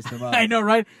the whole system up. I know,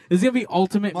 right? It's gonna be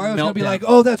ultimate. Mario's gonna be meltdown. like,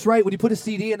 "Oh, that's right. When you put a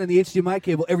CD in and the HDMI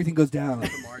cable, everything goes down."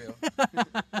 Mario.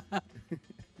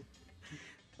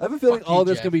 I have a feeling Fuck all you,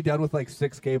 this Jeff. can be done with like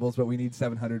 6 cables, but we need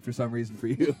 700 for some reason for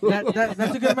you. That's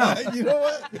a good amount. You know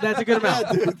what? That's a good amount.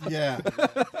 Yeah, dude. Yeah.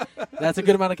 That's a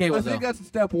good amount of I cables. think Though. that's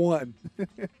step 1.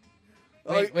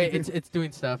 Wait, it's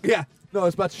doing stuff. Yeah. No,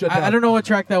 it's about to shut down. I don't know what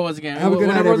track that was again. Have a good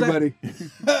What night, number was that? everybody.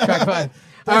 Track 5.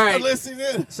 All Thanks right. for listening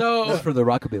in. So That's for the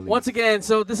rockabilly. once again,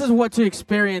 so this is what to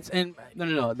experience, and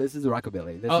No. This is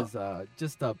rockabilly. This Oh. is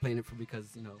just playing it for because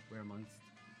we're amongst.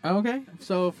 okay.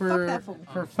 So Fuck for that fool.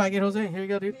 Faggot Jose, here you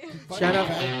go, dude. Shout out.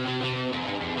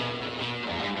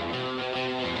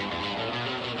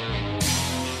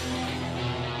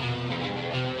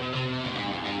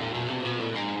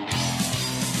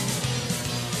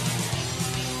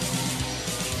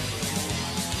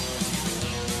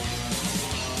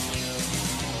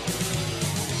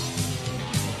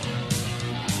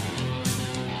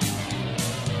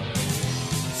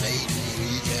 Satan,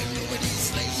 we can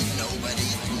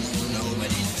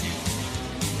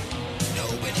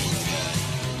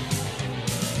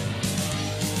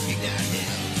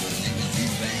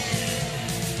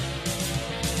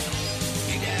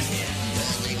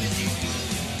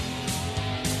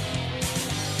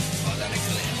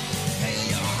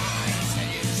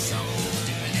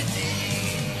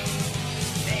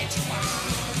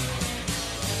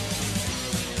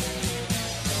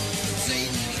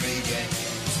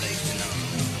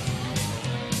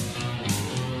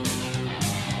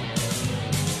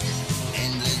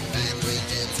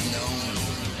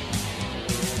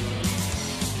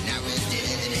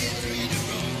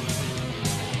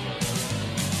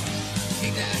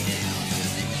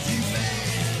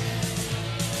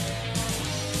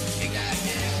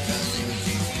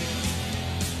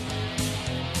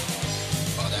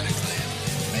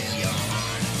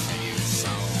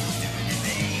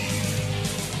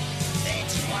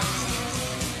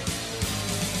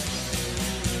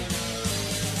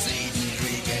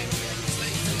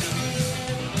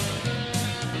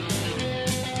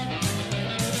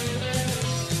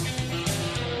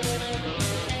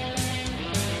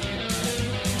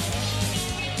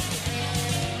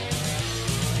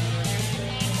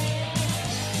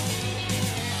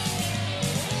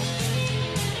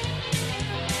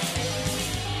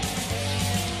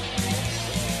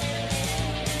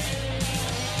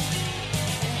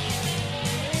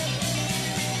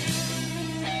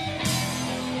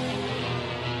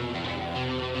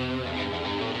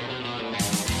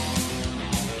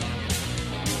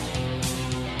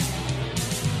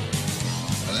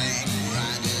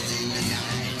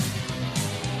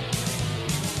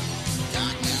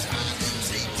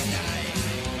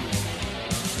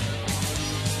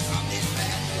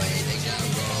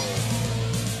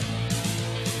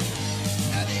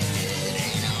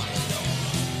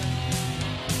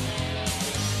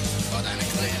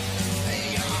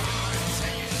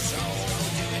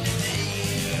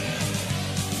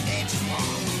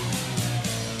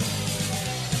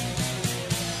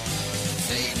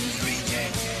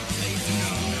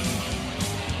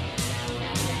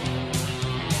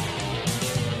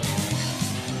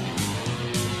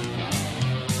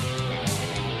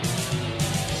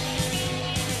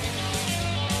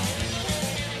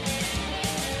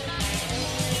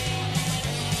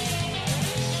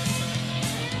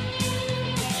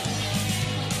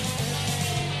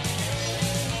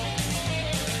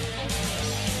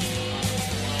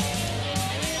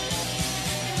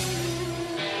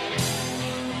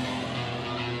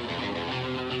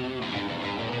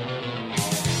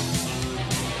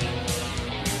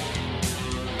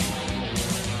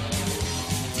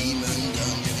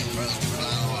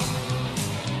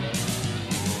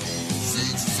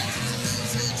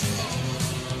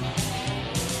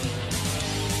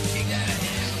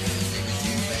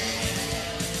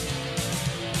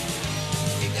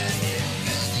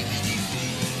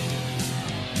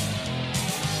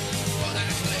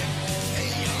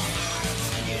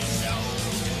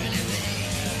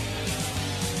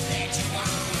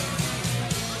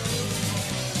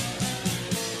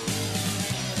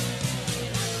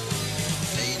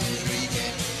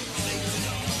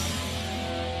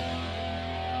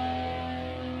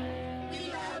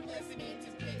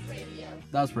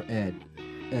That was for Ed,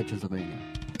 Pennsylvania.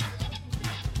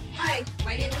 Hi,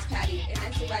 my name is Patty, and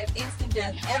I survive instant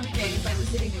death every day by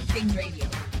listening to Pigs Radio.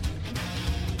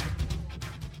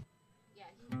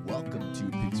 Welcome to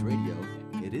Pigs Radio.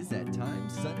 It is that time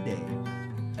Sunday.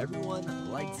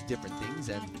 Everyone likes different things,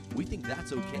 and we think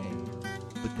that's okay.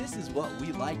 But this is what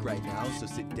we like right now, so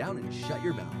sit down and shut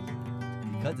your mouth.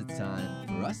 Because it's time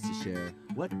for us to share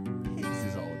what Pigs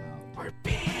is all about. We're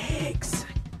pigs.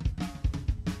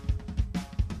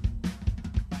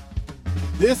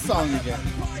 This song again.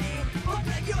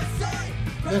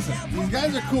 Listen, these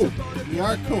guys are cool. We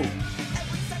are cool.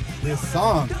 This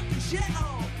song.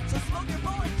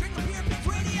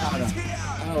 I don't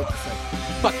know what to say.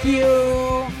 Fuck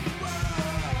you.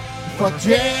 Fuck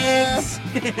Jeff.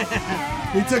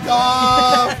 He took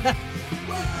off.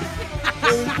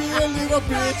 It'd be a little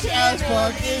bitch as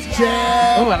fuck is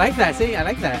Jeff. Oh, I like that. See, I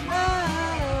like that.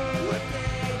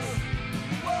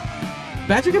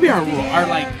 Badger could be our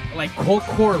like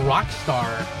coldcore rock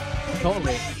star.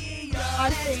 Totally.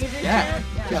 Yeah.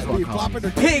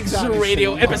 Pigs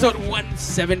Radio, episode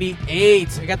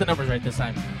 178. I got the numbers right this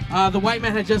time. The white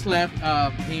man had just left.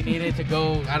 He needed to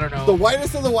go, I don't know. The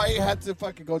whitest of the white had to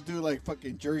fucking go do like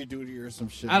fucking jury duty or some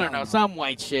shit. I don't know, some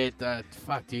white shit.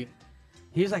 Fuck, dude.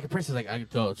 He was like a princess, like,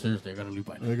 oh, seriously, I gotta leave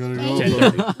by now. I gotta go.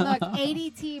 Look,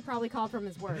 ADT probably called from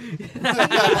his work. He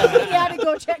had to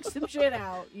go check some shit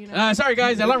out. You know. Sorry,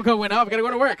 guys, the alarm code went off. I gotta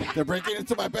go to work. They're breaking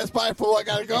into my Best Buy, fool. I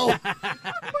gotta go.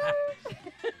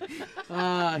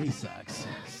 He sucks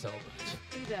so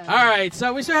much. All right,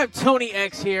 so we still have Tony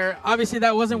X here. Obviously,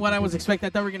 that wasn't what I was expecting. I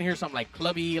thought we were gonna hear some like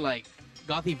clubby, like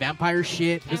gothy vampire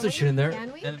shit. There's some shit in there.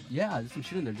 Can we? Yeah, there's some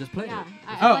shit in there. Just play it.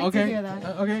 Oh, okay.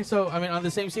 Okay, so I mean, on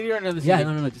the same CD or another CD? Yeah,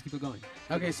 no, just keep it going.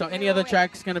 Okay, so any other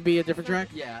track's gonna be a different track?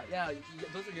 Yeah,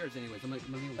 those are yours anyways.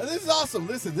 This is awesome.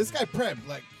 Listen, this guy Prem,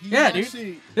 like, he Yeah, actually,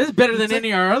 dude. This is better than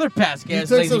any of our other past he guests,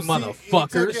 took lazy some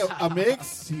motherfuckers. He took a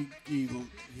mix.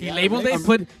 He labeled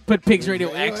it, put Pigs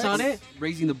Radio X on it.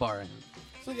 Raising the bar.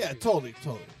 So yeah, totally.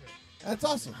 That's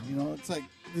awesome. You know, it's like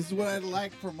this is what I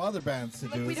like from other bands to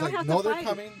do. we It's don't like have know to they're fight.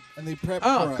 coming and they prep.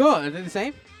 Oh, for cool. us. Are they the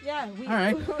same? Yeah. All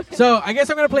right. So I guess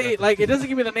I'm gonna play like it doesn't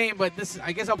give me the name, but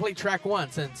I guess I'll play track one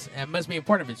since it must be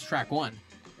important if it's track one.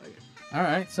 All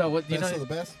right. So what do you Best know? of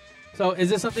the best. So is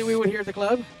this something we would hear at the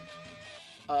club?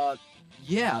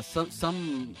 Yeah,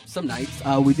 some nights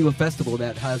we do a festival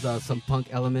that has some punk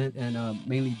element and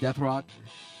mainly death rock.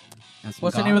 And some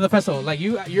What's the goth. name of the festival? Like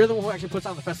you're the one who actually puts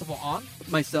on the festival on?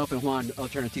 Myself and Juan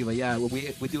Alternativa. Yeah,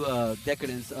 we do a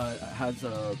Decadence has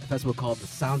a festival called the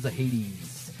Sounds of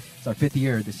Hades. It's our 5th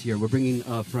year this year. We're bringing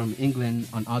from England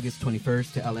on August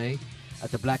 21st to LA.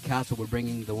 At the Black Castle, we're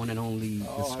bringing the one and only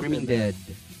the Screaming Dead.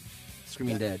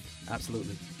 Screaming Dead,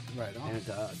 absolutely. Right on. And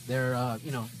they're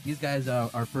these guys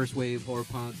are our first wave horror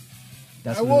punk.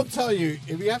 That's I will tell you,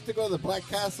 if you have to go to the Black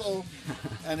Castle,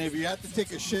 and if you have to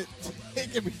take a shit,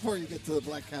 take it before you get to the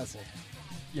Black Castle.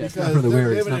 Yeah, it's because not for the they're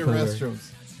weary, it's not limited for the weary.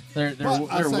 restrooms. They're But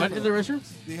outside what of in the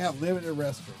restrooms? They have limited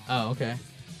restrooms. Oh, okay.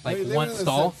 Like Limited one in the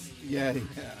stall? sense- Yeah.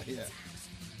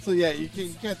 So yeah, you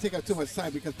can't take up too much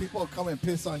time because people will come and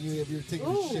piss on you if you're taking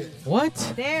a shit. What?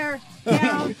 There.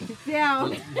 Down.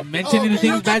 Mention okay, anything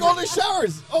you bad? get golden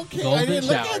showers. Okay, I Golden didn't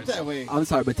look at showers. it that way. I'm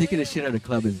sorry, but taking a shit at a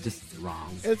club is just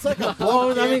wrong. It's like a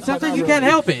Oh, I mean, sometimes you can't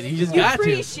help it. You just got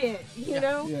free to. shit, you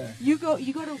know? Yeah. You go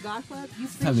to a goth club, you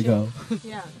free time to shit. go.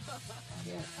 Yeah.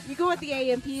 You go at the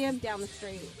AM PM down the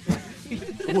street.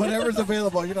 Whatever's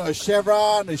available, you know, a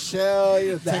Chevron, a Shell,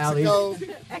 you know, The alley.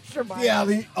 Texaco, Extra mile. the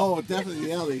alley. Oh, definitely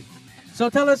the alley. So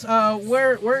tell us,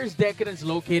 where is Decadence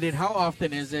located? How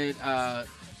often is it?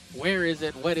 Where is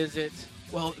it? What is it?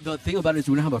 Well, the thing about it is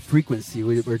we don't have a frequency.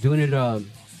 We're doing it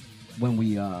when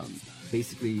we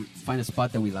basically find a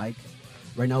spot that we like.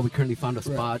 Right now, we currently found a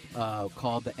spot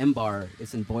called the M Bar.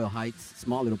 It's in Boyle Heights,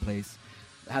 small little place.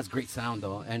 It has great sound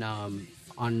though. And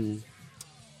on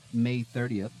May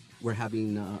 30th, we're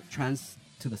having Trans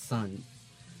to the Sun.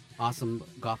 Awesome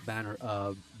goth band,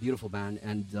 beautiful band,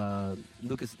 and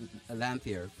Lucas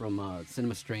Lanthier from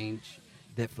Cinema Strange,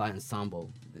 Dead Fly Ensemble.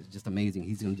 It's just amazing.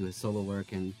 He's gonna do his solo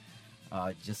work, and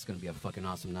just gonna be a fucking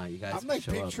awesome night. You guys, I'm like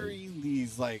show up. picturing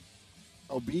these like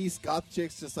obese goth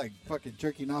chicks just like fucking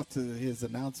jerking off to his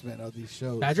announcement of these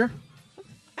shows. Badger?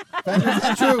 Badger, is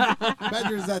that true?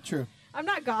 Badger, is that true? I'm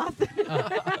not goth.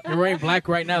 You're wearing black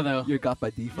right now, though. You're goth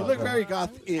by You default. look bro. very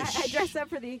goth-ish. I dress up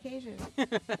for the occasion.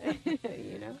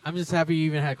 You know? I'm just happy you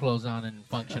even had clothes on and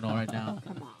functional right now.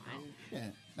 Come on. Yeah,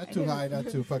 not too high, not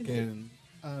too fucking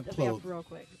Let me up clothed. real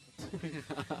quick.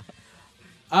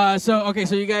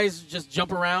 So you guys just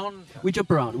jump around? We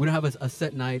jump around. We don't have a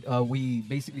set night. We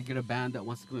basically get a band that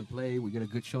wants to come and play. We get a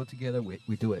good show together. We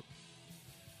do it.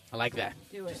 I like that.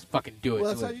 Do it. Just fucking do it. Well,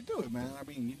 that's do how it. you do it, man. I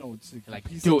mean, it's Like,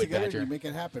 piece do it, together, Badger. you make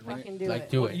it happen, right? Fucking do Like, it.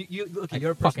 do Well, it. you're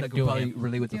a person Fucking that could do probably it.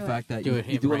 relate with Do the it. fact that Do you, it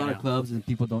you do a right lot now. of clubs and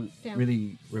people don't Yeah.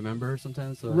 really remember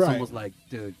sometimes. So Right. it's almost like,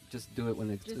 dude, just do it when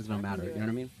it's Just gonna fucking matter. do You know what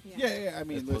I mean? Yeah. I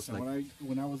mean, As opposed to, listen,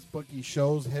 when I was booking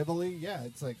shows heavily,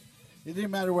 it's like it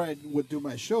didn't matter where I would do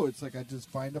my show. It's like I just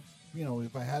find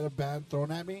if I had a band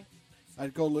thrown at me,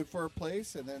 I'd go look for a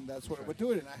place, and then that's where I would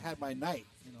do it. And I had my night.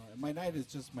 And my night is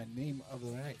just my name of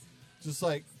the night. Just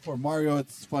like for Mario,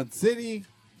 it's Fun City.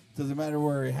 Doesn't matter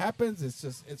where it happens.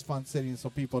 It's Fun City, so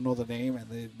people know the name and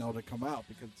they know to come out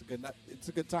because it's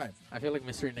a good time. I feel like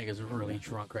Mr. Nick is really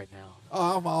drunk right now.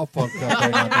 Oh, I'm all fucked up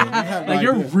right now, dude. You have no Like,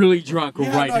 you're idea. really drunk You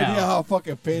right have no idea now. how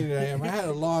fucking faded I am. I had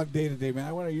a long day today, man.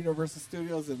 I went to Universal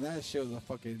Studios and that shit was a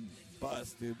fucking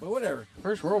bust, dude. But whatever.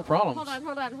 First world problems.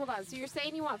 Hold on. So you're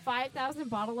saying you want 5,000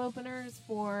 bottle openers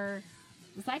for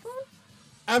the Cyclone?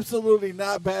 Absolutely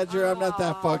not, Badger. I'm not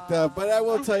that fucked up. But I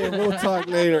will tell you, we'll talk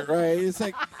later, right? It's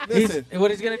like, listen.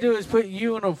 What he's gonna do is put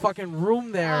you in a fucking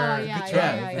room there. Oh,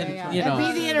 yeah. and, you know,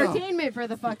 That'd be the entertainment for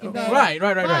the fucking day. Right.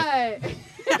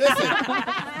 Listen.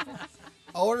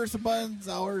 I'll order some buns.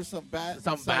 I'll order some buns?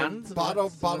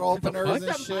 bottle openers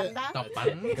and shit.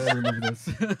 Gotta remember this.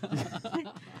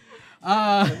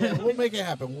 We'll make it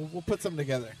happen. We'll put something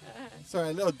together. Sorry,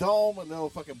 a little dome, a little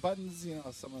fucking buttons,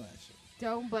 some of that shit.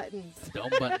 Dome buttons.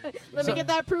 Dome buttons. Let me get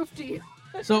that proof to you.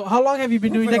 So, how long have you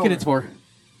been doing Decadence for?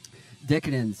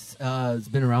 Decadence has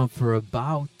been around for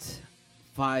about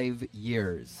 5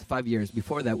 years. 5 years.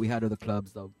 Before that, we had other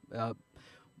clubs, though.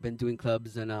 Been doing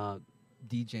clubs and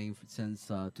DJing since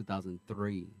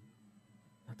 2003.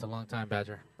 That's a long time,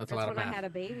 Badger. That's a lot of when I math. had a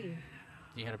baby.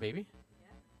 You had a baby?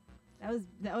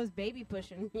 That was baby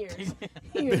pushing years.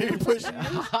 Baby pushing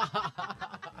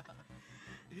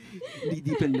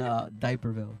Deep in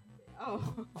Diaperville.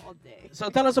 Oh, all day. So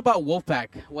tell us about Wolfpack.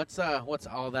 What's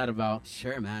all that about?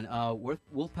 Sure, man.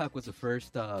 Wolfpack was the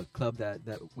first club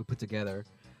that we put together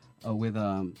with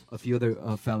a few other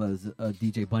fellas,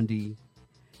 DJ Bundy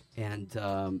and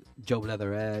Joe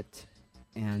Leatherette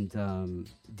and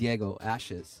Diego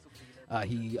Ashes.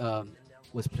 He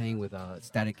was playing with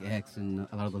Static X and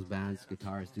a lot of those bands,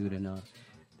 guitars, dude, and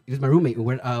he was my roommate.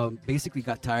 We basically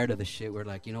got tired of the shit. We're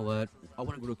like, you know what? I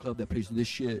want to go to a club that plays this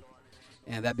shit.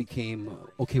 And that became,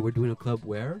 okay, we're doing a club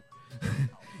where?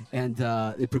 And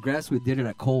it progressed. We did it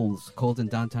at Cole's in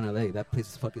downtown LA. That place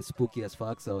is fucking spooky as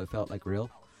fuck, so it felt like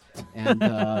real. And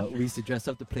we used to dress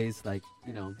up the place like,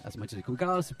 as much as we could. We got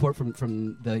a lot of support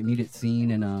from the immediate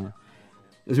scene, and it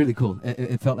was really cool.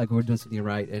 It felt like we were doing something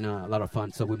right and a lot of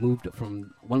fun. So we moved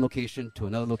from one location to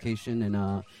another location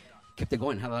and kept it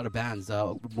going. Had a lot of bands.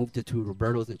 We moved it to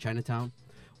Roberto's in Chinatown.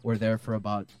 We're there for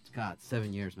about,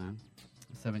 7 years, man.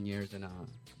 7 years, and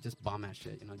just bomb that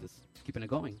shit, just keeping it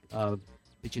going,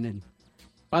 pitching in.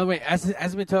 By the way, as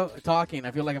we've been talking,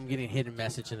 I feel like I'm getting a hidden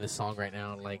message in this song right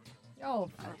now. Like, oh,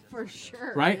 for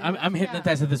sure. right? I'm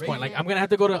hypnotized at this point. Like, I'm gonna have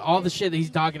to go to all the shit that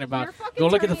he's talking about. Go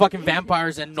look at the fucking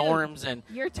vampires and norms and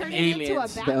You're turning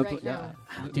aliens. into a bat right now.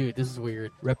 Dude, this is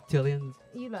weird. Reptilians.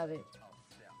 You love it.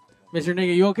 Mr.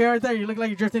 Nigga, you okay right there? You look like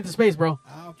you're drifting into space, bro.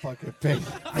 I'm fucking faded.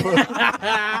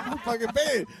 I'm fucking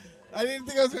faded. I didn't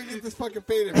think I was going to get this fucking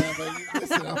faded, man. But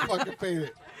listen, I'm fucking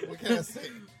faded. What can I say?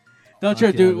 Don't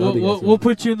trip, dude. We'll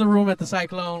put you in the room at the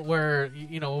Cyclone where,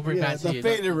 we'll bring back to the you.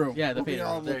 faded room. Yeah, the We'll be faded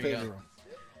all room. in the There you faded go. room.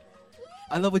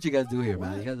 I love what you guys do here,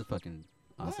 man. You guys are fucking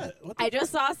awesome. I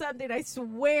just saw something, I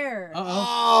swear.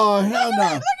 Oh, hell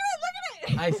no.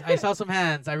 Look at it. I saw some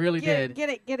hands. I really did. Get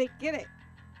it.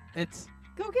 It's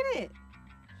Go get it.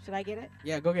 Should I get it?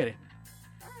 Yeah, go get it.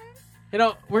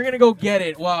 We're going to go get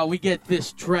it while we get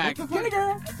this track. Get it,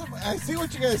 girl. I see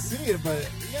what you guys see, but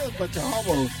you got a bunch of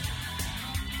homos.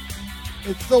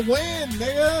 It's the wind,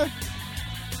 nigga.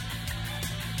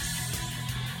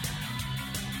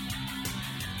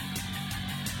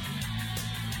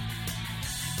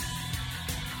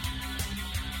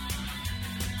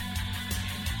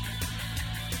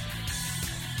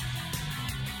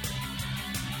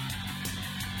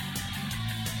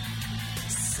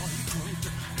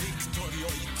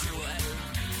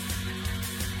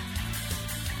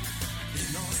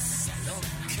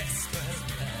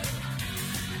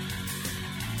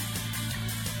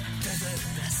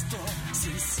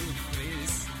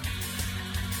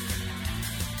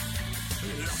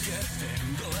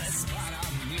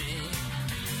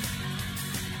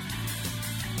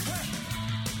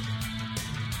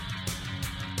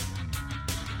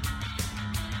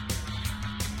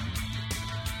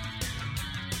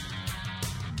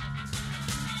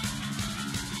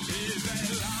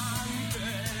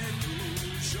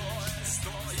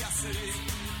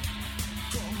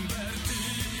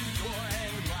 Convertido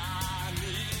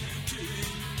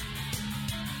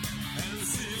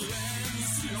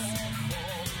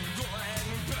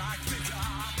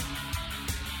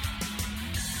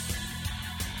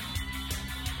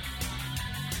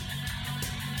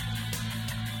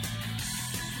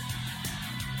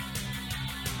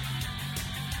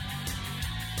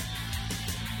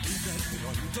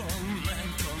cuando me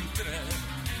encontré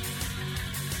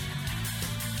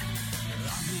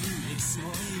a mí mismo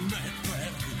y me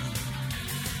perdí,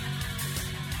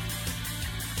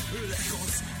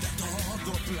 lejos de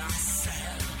todo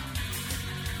placer,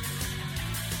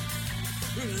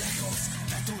 lejos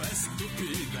de tu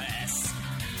estupidez.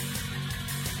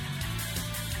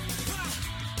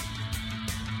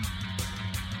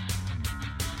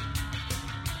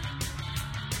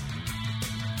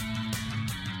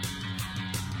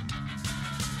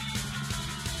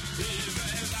 Y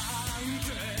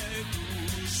delante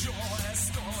tuyo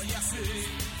estoy así,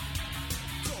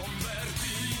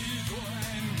 convertido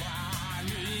en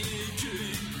maniquí.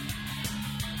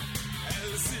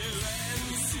 El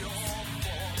silencio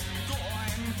pongo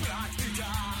en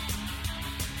práctica,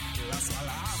 las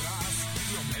palabras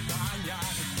no me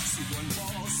dañan, sigo en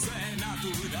voce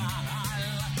natural.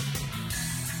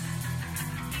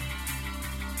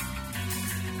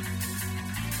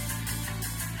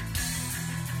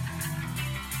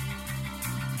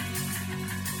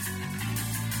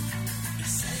 Y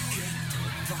sé que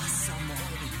te vas a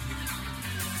morir,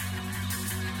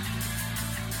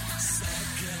 sé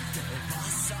que te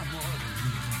vas a morir,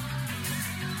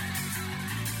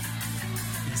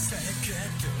 y sé que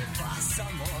te vas a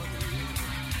morir,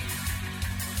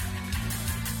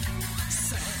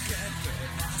 sé que te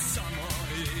vas a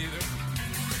morir.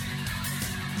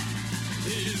 Y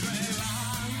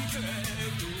delante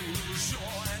tuyo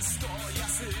estoy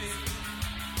así,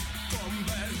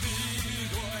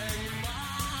 convertido en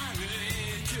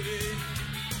maniquí.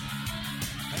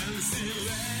 El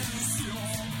silencio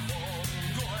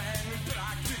pongo en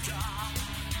práctica,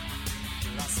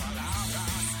 las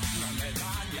palabras no me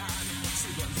dañan,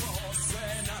 sigo en voce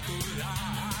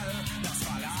natural. Las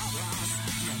palabras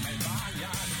no me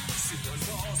dañan, sigo en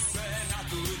voce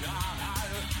natural.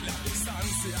 La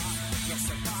distancia nos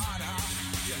separa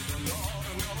y el dolor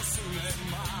nos une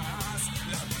más.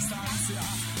 La distancia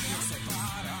nos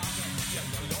separa y el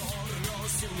dolor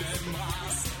nos une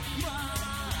más.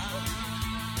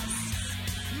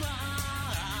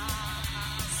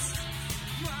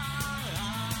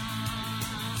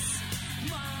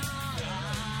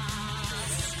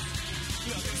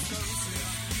 La distancia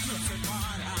nos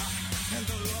separa, el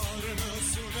dolor nos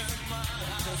une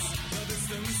más. La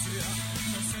distancia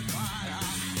nos separa,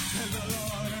 el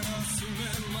dolor nos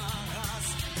une más.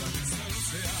 La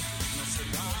distancia nos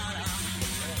separa,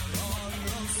 el dolor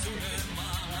nos une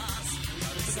más. La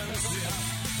distancia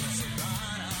nos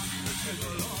separa, el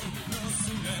dolor nos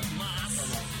une más.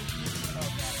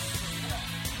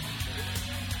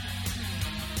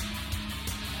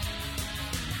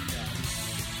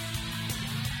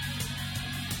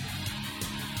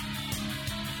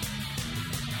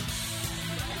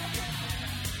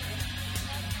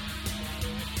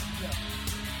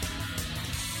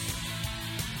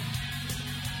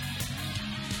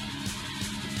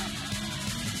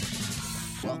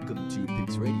 Welcome to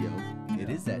Pigs Radio. It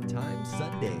is that time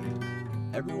Sunday.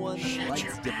 Everyone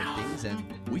likes different things, and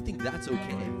we think that's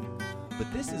okay.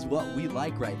 But this is what we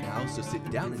like right now, so sit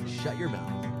down and shut your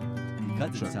mouth.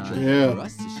 Because it's time Yeah. for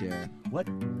us to share what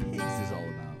Pigs is all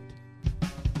about.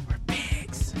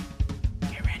 Pigs.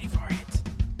 Get ready for it.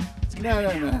 No.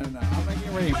 I'm not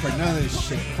getting ready for none of this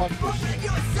shit. Fuck this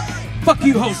shit. Fuck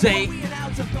you, Jose.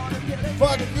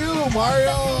 Fuck you,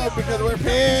 Mario, because we're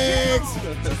pigs.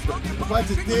 A bunch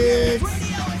of dicks.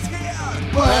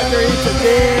 Badger eats a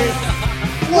dick.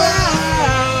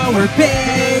 Wow, we're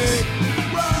pigs.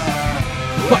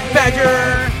 Fuck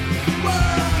Badger.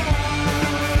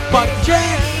 Fuck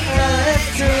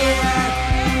Jesse.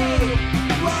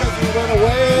 Because we went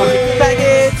away. Fucking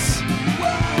faggots.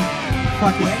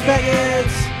 Fucking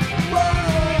faggots.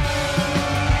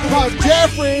 Fuck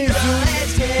Jeffries.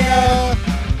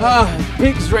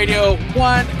 Pigs Radio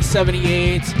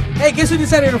 178. Hey, guess who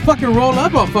decided to fucking roll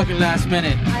up on fucking last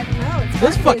minute? I don't know. It's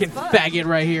This funny fucking as fuck. faggot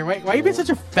right here. Why you being such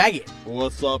a faggot?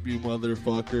 What's up, you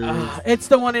motherfuckers? It's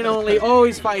the one and only,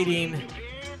 always fighting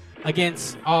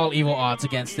against all evil odds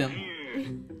against him.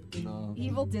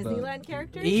 Evil Disneyland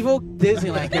character? Evil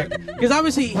Disneyland character. Because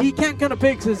obviously he can't kind of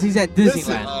pick since he's at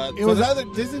Disneyland. Listen, it was either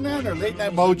Disneyland or Late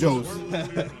Night Mojos.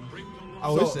 I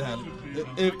wish it had.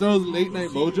 If there was late night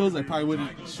mojos, I probably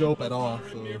wouldn't show up at all.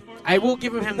 So. I will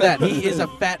give him that. He is a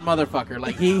fat motherfucker.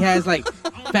 Like, he has, like,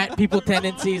 fat people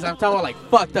tendencies. I'm talking about, like,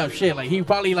 fucked up shit. Like, he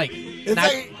probably, like... It's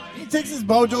like he takes his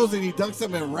mojos and he dunks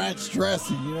them in ranch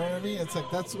dressing. You know what I mean? It's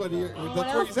like that's what he's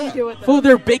at. Fool,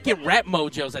 they're bacon wrap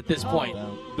mojos at this point.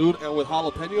 Dude, and with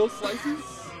jalapeno slices?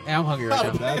 Yeah, I'm hungry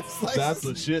right now. That's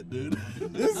the shit, dude.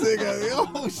 This nigga,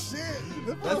 oh shit.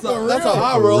 That's for a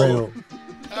hot real. roll.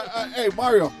 Hey,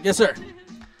 Mario. Yes, sir.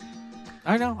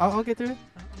 I know. I'll get through it.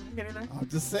 I'm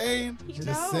just saying. He Just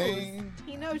knows. saying.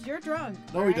 He knows you're drunk.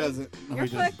 No, he doesn't. No, You're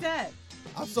he doesn't. fucked up.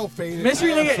 I'm so faded.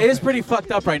 Mystery I am Nigga so is faded. pretty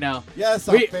fucked up right now. Yes,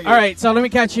 I'm faded. All right, so let me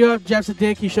catch you up. Jeff's a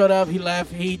dick. He showed up. He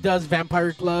left. He does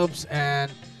vampire clubs,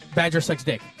 and Badger sucks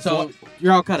dick. So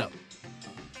you're all cut up.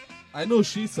 I know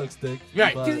she sucks dick.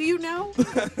 Right. but- Do you know?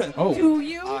 Oh. Do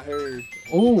you? I heard.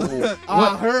 Oh.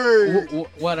 I heard.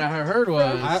 What I heard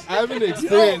was. I haven't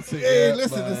experienced it. Hey, yet,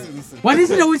 listen, but- listen. Why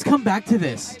does it always come back to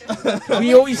this?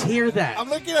 We always hear that. I'm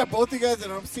looking at both you guys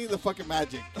and I'm seeing the fucking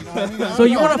magic. You know what I mean? I So don't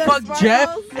you know. want to The fuck sparkles?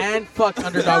 Jeff and fuck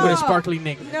Underdog with a No. sparkly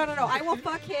nigga? No. I will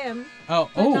fuck him, Oh.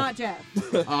 but Oh. not Jeff.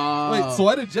 Wait, so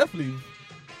why did Jeff leave?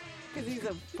 Because he's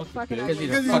a fucking Because he's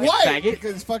a Because he's fucking white. faggot?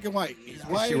 Because he's fucking white. He's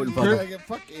white. shit He's wouldn't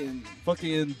fuck fucking.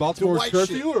 Fucking Baltimore white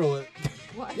curfew shit. or what?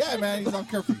 What? Yeah, man. He's on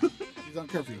curfew. He's on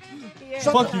curfew. Yeah,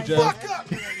 Shut Fuck the you, Jeff. Fuck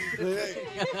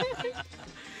up.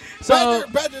 So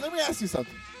Badger, let me ask you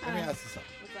something. Let me ask you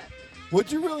something. What's that?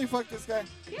 Would you really fuck this guy?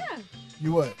 Yeah.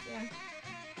 You would.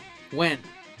 when?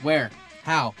 Where?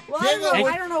 How? Well, I don't know. And-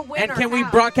 I don't know when And or can we how.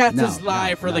 broadcast No, this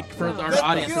live for no, our That-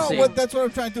 audience you to know see? what? That's what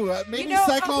I'm trying to do. Maybe You know,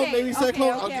 Cyclone. okay, Maybe okay,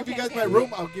 Cyclone. I'll okay, give you okay, guys my okay.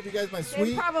 room. I'll give you guys my It's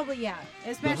suite. probably, yeah.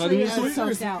 Especially honeymoon if suite? it's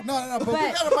soaked out. No, but we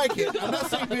But- gotta mic it. I'm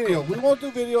not saying video. We won't do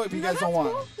video if you No, guys don't that's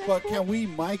want. cool, that's But cool. can we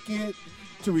mic it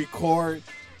to record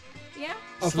Yeah.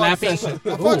 a fuck Slapping? session? A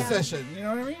Ooh. fuck session. You know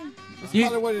what I mean? That's You-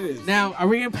 kind of what it is. Now, are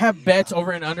we going to have bets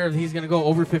over and under if he's going to go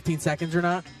over 15 seconds or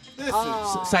not? Listen,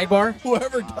 Sidebar?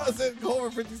 whoever doesn't go over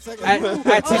 50 seconds.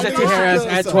 At Cesar Oh, Tijeras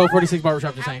yeah. at 1246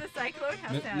 Barbershop, just saying. At the Cyclone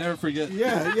House. Never forget.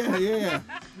 Yeah.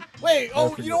 Wait,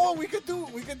 you know what we could do?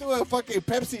 We could do a fucking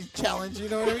Pepsi challenge. You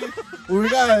know what I mean? We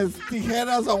got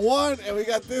Tijeras on one, and we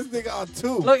got this nigga on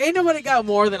two. Look, ain't nobody got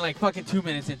more than like fucking 2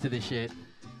 minutes into this shit.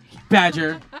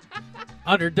 Badger,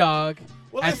 Underdog,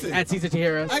 Well, at listen. Cesar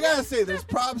Tijeras. I gotta say, there's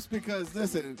props because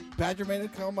listen, Badger made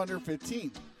it come under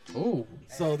 15. Ooh.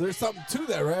 So there's something to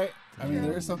that, right? I mean,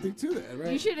 there's something to that,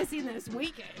 right? You should have seen this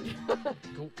weekend.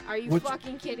 Are you What-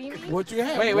 fucking kidding me? What you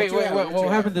have? Wait, What you have? what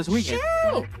happened this weekend?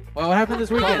 Shoot. What happened this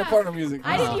Call the weekend? partner music.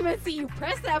 I didn't even see you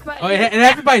press that button. Oh, it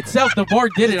happened by itself. The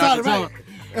board did it It's on its own. automatic.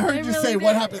 I heard It you really say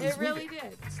what did. happened this It really weekend.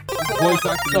 did. Voice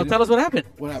So activated. tell us what happened.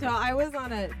 What So happened? I was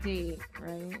on a date,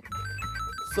 right?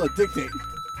 So addicting.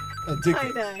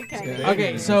 Kinda.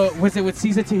 Okay, so was it with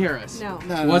Cesar Tijeras?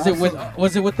 No.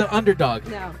 Was it with the Underdog?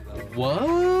 No. What?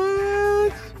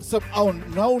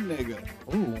 No, nigga.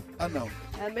 Ooh. No.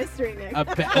 A mystery nigga.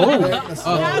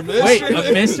 Wait,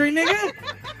 a mystery nigga?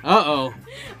 Uh-oh.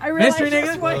 I realized Mystery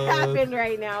just nigga? what happened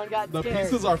right now and got The scared.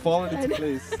 pieces are falling into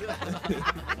place.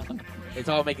 It's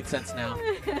all making sense now.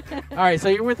 All right, so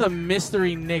you're with a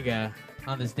mystery nigga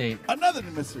on this date. Another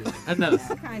mystery. Another.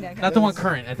 Kinda. Not the one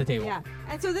current at the table. Yeah.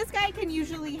 And so this guy can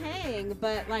usually hang,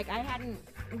 but like I hadn't,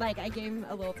 like I gave him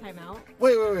a little time out.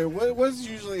 Wait. What does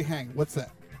usually hang? What's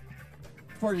that?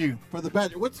 For you, for the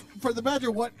Badger. For the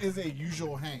Badger? What is a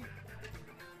usual hang?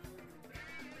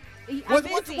 I'm What's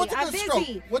busy. a I'm good busy.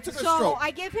 stroke? What's a good so stroke?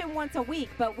 I give him once a week,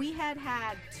 but we had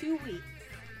 2 weeks.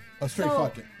 A straight So-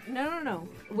 fucking. No.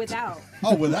 Without.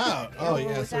 Oh, without. Oh,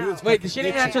 yeah. So he was Wait, fucking she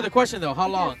didn't itchy. answer the question though. How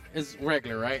long is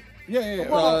regular, right? Yeah.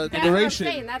 Well, the that's what I'm duration.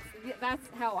 saying. That's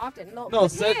how often. No, No,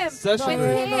 with se- him, session.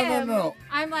 with No. him,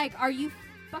 I'm like, are you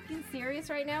fucking serious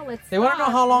right now? Let's. They wanna know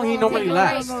stop. how long he Take normally a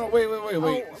lasts. break. No, wait.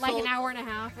 Oh, like So- an hour and a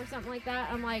half or something like that.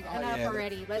 I'm like, enough yeah,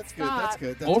 already. Let's That's good. stop. That's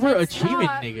good. That's Overachieving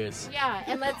Stop. niggas. Yeah,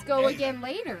 and let's go again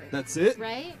later. That's it?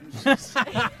 Right?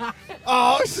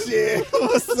 Oh shit!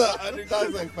 What's up?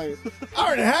 Underdog's like,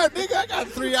 hour and a half, nigga. I got a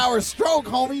 3-hour stroke,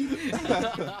 homie.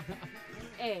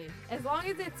 Hey, as long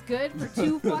as it's good for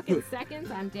 2 fucking seconds,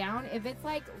 I'm down. If it's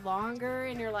like longer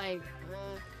and you're like,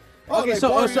 Okay, like, so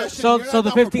boring that shit, you're the not down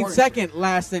for 15 boring second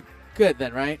lasted good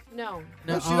then, right? no.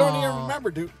 No, she don't even Oh.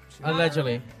 remember, dude.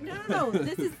 Allegedly. No.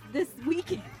 This is this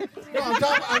weekend. No, I'm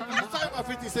talking about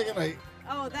 50 second like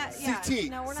Oh, that yeah. CT.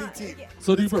 No, we're not. CT. yeah.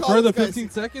 So do you Let's call prefer the this guy 15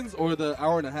 seconds or the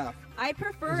hour and a half? I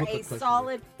prefer Is what the a question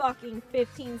solid fucking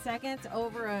 15 seconds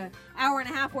over a hour and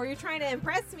a half where you're trying to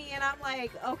impress me and I'm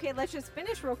like, okay, let's just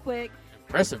finish real quick,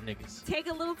 Impressive niggas. take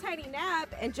a little tiny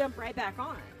nap, and jump right back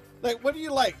on. Like, what do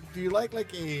you like? Do you like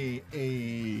a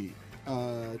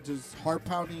just heart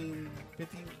pounding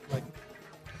 15? Like,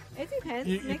 It depends.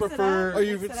 You Mix prefer- it up, or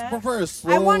you mix it up. prefer a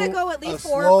slow? I want to go at a least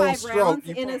 4 slow or 5 stroke. rounds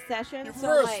You in pre- a session. You So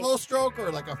prefer a like, slow stroke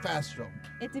or like a fast stroke?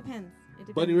 it depends. It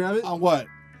depends. Bunny Rabbit? On what?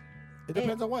 It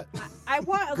depends on what. I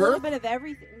want a Girth? little bit of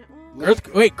everything. No.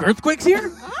 Girthquake's here?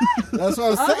 That's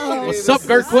what I'm saying. Oh. What's up,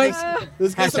 Girthquakes?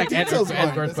 Let's get some Hashtag Ed details going.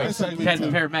 Girthquakes. Let's get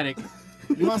some Paramedic.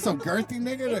 You want some girthy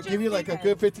nigga to give you like a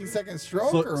good 15 second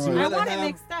stroke or so what? I rather want it have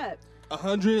mixed up.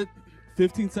 100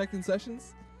 15 second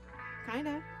sessions?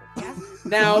 Kinda.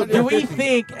 Now, do we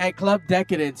think at Club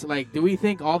Decadence, like, do we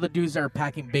think all the dudes are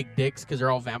packing big dicks because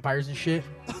they're all vampires and shit?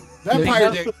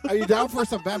 Vampire dick. Are you down for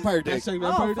some vampire dick?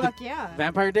 Oh, fuck yeah.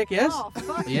 Vampire dick, yes? Oh,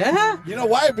 fuck Yeah? You know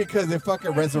why? Because it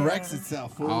fucking resurrects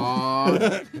itself. Fool.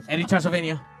 Oh. Eddie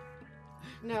Transylvania?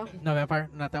 No. No vampire?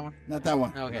 Not that one? Not that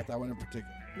one. Okay. Not that one in particular.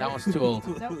 That one's too old.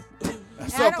 Nope. That's I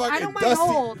so don't- I fucking don't mind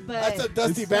dusty. old, but That's a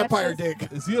dusty it's- vampire that's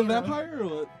dick. Is he a vampire or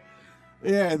what?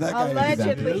 Yeah, that guy.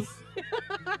 Allegedly.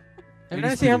 Have you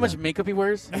not seen how much makeup he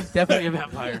wears? He's definitely a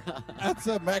vampire. That's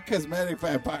a Mac Cosmetic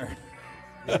vampire.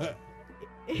 I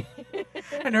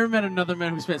never met another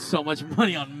man who spent so much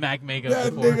money on MAC makeup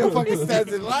That before. nigga fucking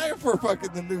stands in line for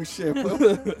fucking the new shit.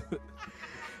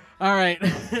 All right.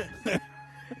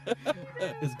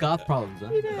 It's goth problems, huh?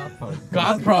 Goth problems.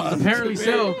 Goth problems, apparently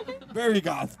so. Very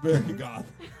goth, very goth.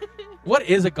 What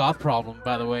is a goth problem,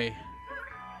 by the way?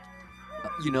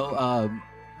 You know,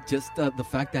 just the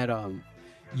fact that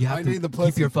you have Finding to the keep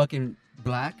pussy. your fucking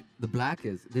black. The black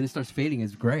is then it starts fading.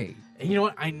 It's gray. You know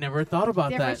what? I never thought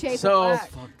about Different that. shades of So, black.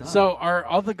 Fucked up. so are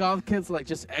all the goth kids like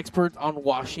just experts on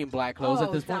washing black clothes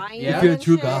at this point? dyeing Yeah. If you're a and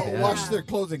true shit. goth, yeah. Wash their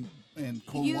clothes in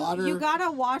cold water. You gotta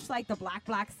wash like the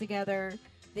blacks together.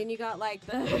 Then you got like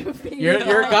the.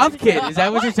 You're a goth kid. Is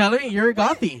that what you're telling me? You're a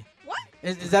gothy. What?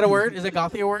 Is that a word? Is a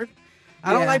gothy a word?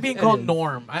 I don't Yeah, like being it called is.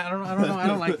 norm. I don't know. I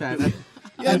don't like that.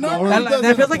 yeah, normally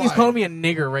That feels like he's calling me a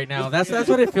nigger right now. That's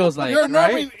what it feels like. You're a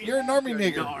right? normie. You're a normie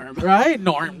nigger. Right?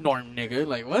 Norm nigga.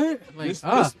 Like what?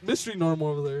 Like Mystery norm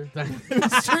over there.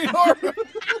 Mystery norm.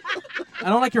 I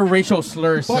don't like your racial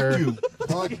slurs, Fuck sir. you.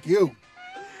 Fuck you.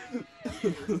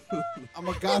 I'm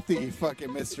a gothy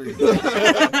fucking mystery.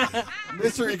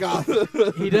 Mystery goth.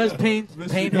 He does paint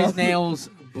Mystery his goth. nails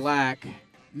black.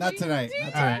 Not tonight. Not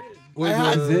All tonight.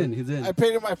 right. He's in. He's in. I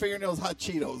painted my fingernails hot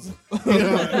Cheetos.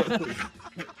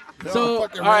 They're So all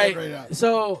fucking all right. red now.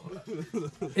 So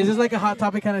is this like a hot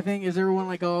topic kind of thing? Is everyone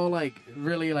like all like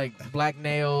really like black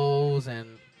nails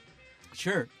and?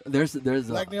 Sure. There's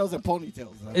Black nails and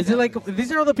ponytails. Is it like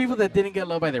these are all the people that didn't get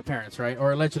loved by their parents, right?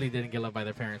 Or allegedly didn't get loved by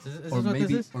their parents? Is this what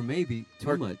this is? or maybe too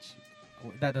Or- much.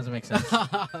 That doesn't make sense.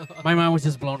 My mind was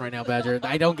just blown right now, Badger.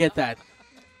 I don't get that.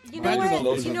 You know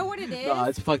what? You know what it is? Nah,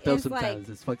 it's fucked up It's like sometimes.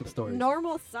 It's fucked up stories.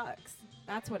 normal sucks.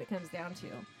 That's what it comes down to.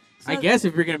 I guess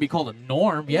if you're gonna be called a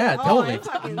norm, yeah, Oh, totally. it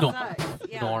fucking Norm. sucks.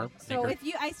 Yeah. Norm. So nigger. if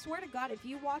you, I swear to God, if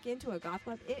you walk into a goth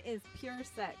club, it is pure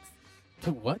sex.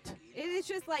 What? It is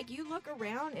just like you look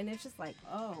around and it's just like,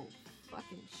 oh,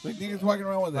 fucking Like shit. niggas walking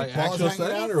around with Like their balls actual hanging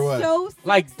sex? out or what? So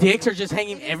Like sexy. dicks are just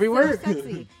hanging It is everywhere? So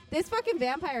sexy. This fucking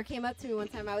vampire came up to me one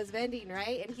time. I was vending,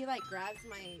 right? And he like grabs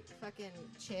my fucking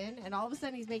chin, and all of a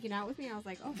sudden he's making out with me. I was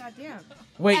like, oh goddamn.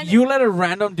 Wait, And you let a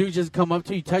random dude just come up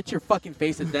to you, touch your fucking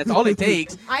face, and that's all it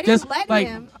takes. I just didn't let like,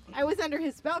 him. I was under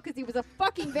his spell because he was a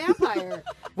fucking vampire.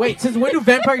 Wait, since when do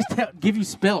vampires give you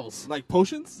spells? Like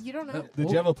potions? You don't know. Did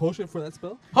you have a potion for that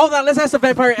spell? Hold on, let's ask the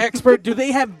vampire expert. Do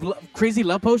they have crazy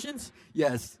love potions?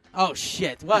 Yes. Oh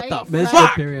shit! What the Menstrual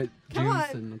fuck? period Come juice on.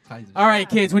 and all kinds of All right,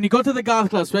 kids. When you go to the goth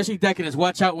club, especially Decadence,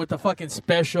 watch out with the fucking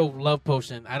special love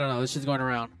potion. I don't know. This shit's going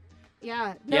around.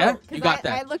 Yeah. No, Yeah? 'cause You got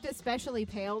that. I looked especially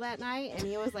pale that night, and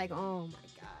he was like, "Oh my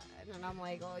god," and I'm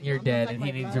like, "Oh, You're want dead, suck and my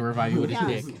he needs butt?" to revive you with his Yeah.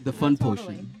 dick. The fun Totally.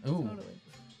 potion. Ooh. Totally.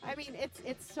 I mean,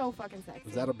 it's so fucking sexy.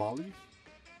 Is that a Molly?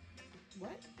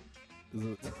 What?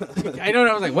 Is it I know.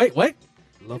 I was like, wait, what?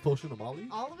 love potion of Molly?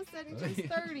 All of a sudden, she's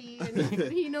 30,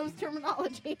 and he knows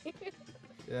terminology.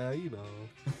 Yeah, you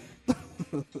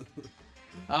know.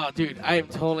 Oh, dude, I am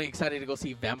totally excited to go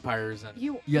see vampires. And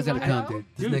You You guys gotta wanna come, go? dude.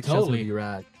 This Dude, next show's gonna totally. be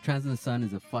rad. Trans in the Sun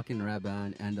is a fucking rad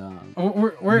band, and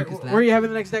where Lucas are you Lapp- having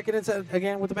the next Decadence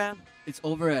again with the band? It's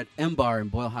over at M Bar in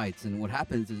Boyle Heights, and what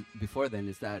happens is before then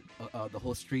is that the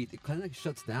whole street it kind of like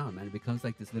shuts down, man. It becomes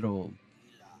like this little,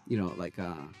 you know, like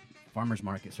farmers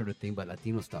market sort of thing, but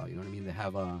Latino style. You know what I mean? They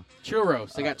have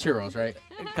Churros. They got churros, right?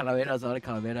 calaveras, a lot of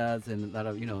calaveras, and a lot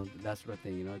of that sort of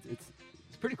thing. You know, it's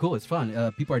pretty cool. It's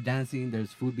fun. People are dancing.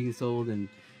 There's food being sold, and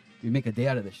we make a day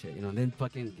out of this shit. You know, and then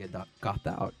fucking get gothed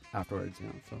out afterwards. You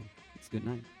know, so it's a good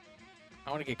night. I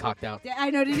want to get cocked out. Yeah,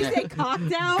 I know. Did you say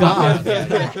cocked out? God.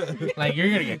 Like, you're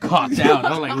going to get cocked out.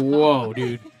 I'm like, whoa,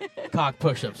 dude. Cock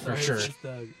push-ups for sure.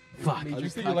 Fuck. I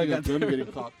just think you're like a gun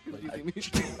getting cocked.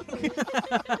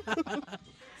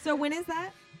 So when is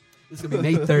that? It's gonna be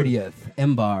May 30th,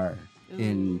 M Bar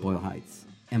in Boyle Heights.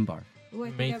 M Bar. Ooh, I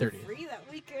think May I'm 30th. free that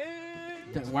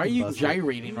weekend. Why are you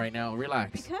gyrating right now?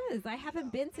 Relax. Because I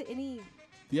haven't been to any.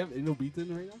 Do you have anal beads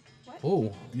in right now? What?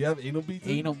 Oh. Do you have anal beads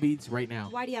in? Anal beads right now.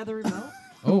 Why do you have the remote?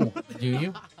 Oh, do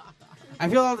you? I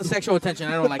feel all the sexual attention.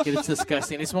 I don't like it. It's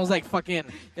disgusting. It smells like fucking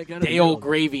day-old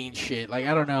gravy and shit. Like,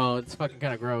 I don't know. It's fucking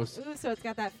kind of gross. Ooh, so it's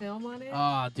got that film on it?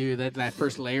 Oh, dude, that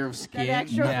first layer of skin. That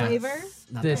extra flavor?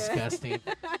 Disgusting.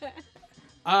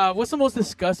 What's the most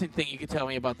disgusting thing you could tell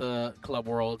me about the club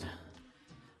world?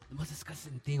 The most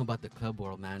disgusting thing about the club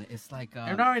world, man, it's like...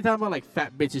 I'm not really talking about, like,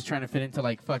 fat bitches trying to fit into,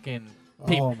 like, fucking...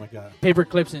 Oh, my God. Paper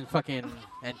clips and fucking...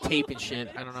 and tape and shit.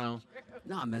 I don't know.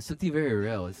 No, man, something very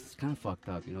real. It's kind of fucked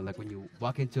up, you know, like when you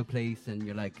walk into a place and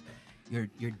you're like,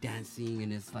 you're dancing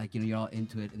and it's like, you know, you're all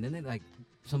into it, and then they like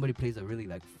somebody plays a really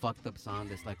like fucked up song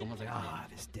that's like almost like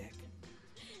this dick.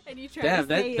 And you try Damn,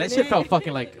 to stay that in shit it. felt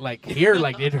fucking like here,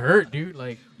 like it hurt, dude.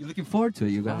 Like you're looking forward to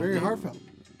it, you guys. Very heartfelt.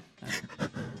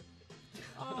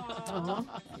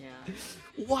 Yeah.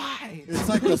 Why? It's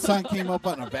like the sun came up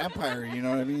on a vampire, you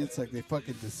know what I mean? It's like they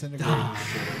fucking disintegrated.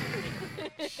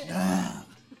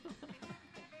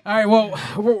 All right, well,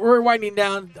 we're winding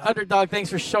down. Underdog,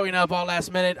 thanks for showing up all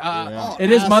last minute. Yeah.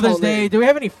 It is Mother's Asshole Day. day. Do we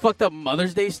have any fucked up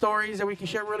Mother's Day stories that we can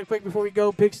share really quick before we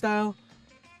go, pig style?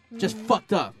 Just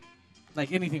fucked up.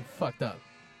 Like anything fucked up.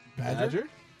 Badger?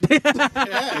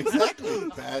 Yeah, exactly.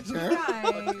 Badger.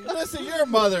 Listen, you're a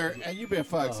mother and you've been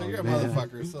fucked, so you're a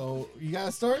motherfucker. So you got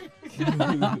a story?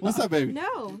 What's up, baby?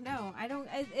 No, I don't.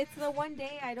 It's the one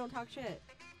day I don't talk shit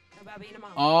about being a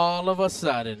mom. All of a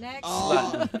sudden. Next.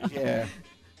 Yeah.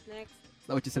 Next. Is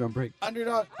that what you said on break?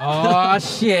 Underdog. Oh,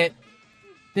 shit.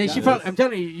 Then she That probably, is- I'm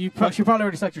telling you, she probably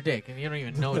already sucked your dick, and you don't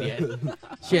even know it yet.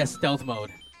 She has stealth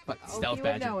mode. Fucking stealth you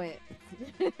would badger. know it.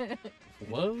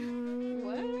 What?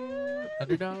 What?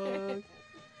 Underdog.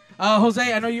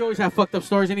 Jose, I know you always have fucked up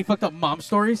stories. Any fucked up mom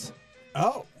stories?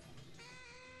 Oh.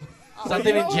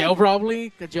 Something you know in jail, what?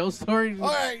 probably? A jail story? All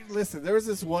right, listen, there was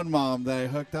this one mom that I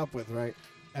hooked up with, right?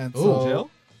 And Ooh. so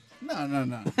Jail? No.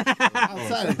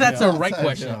 Outside of That's jail, a right outside of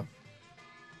question. jail.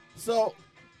 So,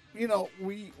 you know,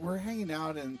 we're hanging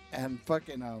out and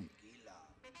fucking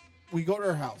we go to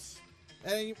her house.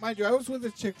 And mind you, I was with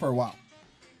this chick for a while.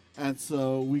 And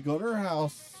so we go to her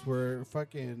house. We're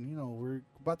fucking, you know, we're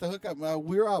about to hook up. Well,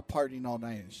 we were out partying all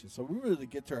night and shit. So we really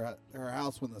get to her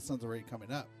house when the sun's already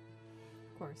coming up.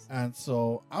 Of course. And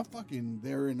so I'm fucking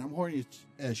there and I'm horny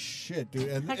as shit, dude.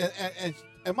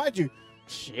 And mind you,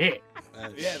 shit.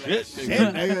 Yeah, Shit,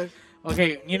 shit, nigga.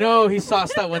 Okay, you know he saw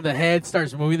stuff when the head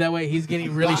starts moving that way. He's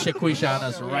getting really shitquish on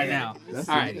us right now. All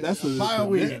right. I'm bobbing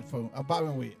weed. I'm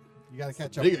bobbing weed. You gotta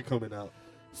catch up. Nigga coming out.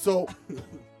 So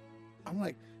I'm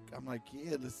like,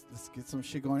 yeah, let's get some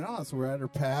shit going on. So we're at her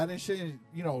pad and shit. And,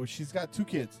 you know, she's got 2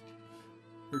 kids.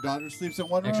 Her daughter sleeps in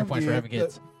one Extra room. points for having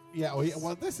kids.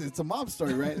 Well, listen, it's a mom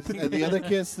story, right? And the other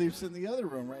kid sleeps in the other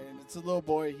room, right? And it's a little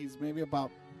boy. He's maybe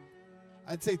about,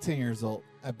 I'd say 10 years old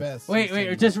at best.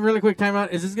 Wait, just a really quick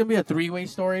timeout. Is this gonna be a 3-way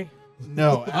story?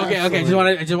 No. Okay. I just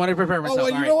wanted to prepare myself. Oh,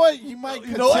 well, All you know what? You might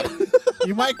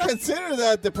you might consider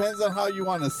that. Depends on how you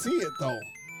want to see it, though.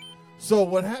 So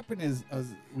what happened is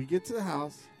we get to the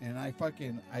house and I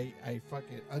fucking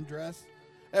undress,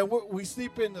 and we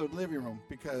sleep in the living room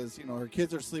because you know her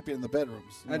kids are sleeping in the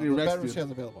bedrooms. You I know, need the rest bedroom you. she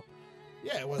has available.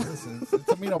 Yeah, well, listen,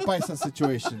 it's a Mino Paisa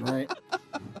situation, right?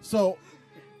 So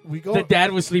we go. The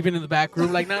dad was sleeping in the back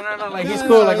room, like no, like he's No,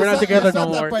 cool, no, like we're it's not together it's no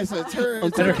not that more. Paisa. It's her.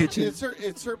 It's In her her kitchen.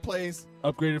 It's her place.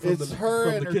 Upgraded from It's the her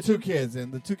from and the her kitchen. 2 kids,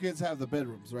 and the 2 kids have the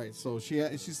bedrooms, right? So she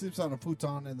sleeps on a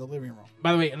futon in the living room.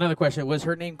 By the way, another question: was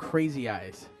her name Crazy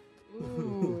Eyes?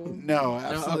 No,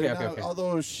 absolutely okay. not.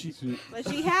 Although she, But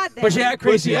she had that. But she had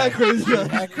crazy eyes. She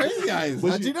had crazy eyes.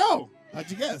 Was How'd she- you know? How'd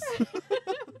you guess?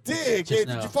 Dick, Just hey,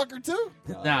 no. did you fuck her too?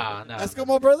 No.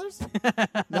 Eskimo brothers?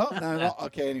 No.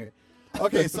 Okay, anyway.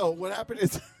 Okay, so what happened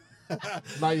is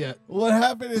Not yet. what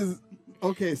happened is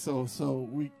okay, so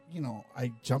we, you know,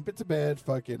 I jump into bed,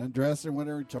 fucking undress or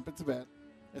whatever, jump into bed.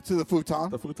 Into the futon.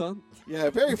 The futon? Yeah,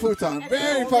 very futon.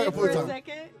 Very Hold fucking it for a futon.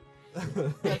 second.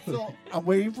 And so I'm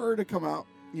waiting for her to come out.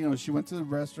 You know, she went to the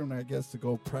restroom, I guess, to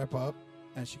go prep up.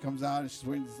 And she comes out and she's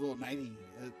wearing this little nightie.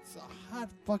 It's a hot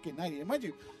fucking nightie. And mind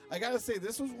you, I gotta say,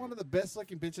 this was one of the best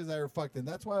looking bitches I ever fucked. And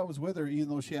that's why I was with her, even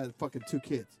though she had fucking 2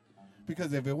 kids.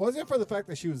 Because if it wasn't for the fact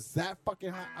that she was that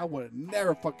fucking hot, I would have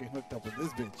never fucking hooked up with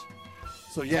this bitch.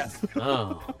 So, yes.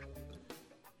 Oh.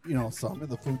 You know, so I'm in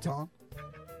the futon.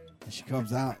 And she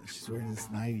comes out and she's wearing this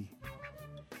nightie.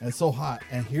 And it's so hot.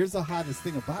 And here's the hottest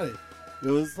thing about it. It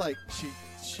was like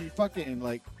she fucking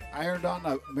like ironed on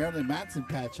a Marilyn Manson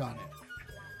patch on it.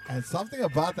 And something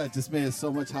about that just made it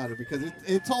so much hotter because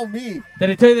it told me. Did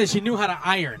it tell you that she knew how to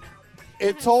iron?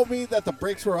 It told me that the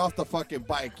brakes were off the fucking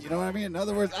bike. You know what I mean? In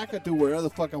other words, I could do whatever the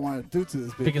fuck I wanted to do to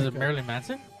this bitch. Because of Marilyn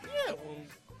Manson? Yeah, well,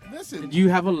 listen. Did you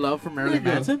have a love for Marilyn Nigga.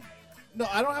 Manson? No,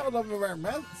 I don't have a love for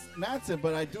Marilyn Manson,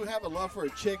 but I do have a love for a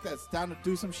chick that's down to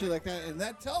do some shit like that, and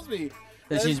that tells me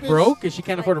That she's broke and she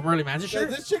can't afford a Marilyn Manson shirt?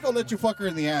 This chick will let you fuck her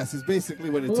in the ass is basically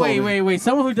what it told me. Wait.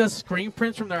 Someone who does screen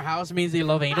prints from their house means they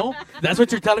love anal? That's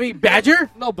what you're telling me? Badger?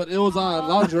 No, but it was on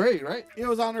lingerie, right? It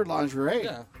was on her lingerie.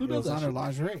 Yeah. Who does that? On her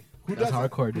lingerie. Who That's does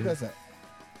hardcore, that? dude. Who does that?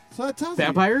 So that tells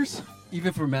Vampires?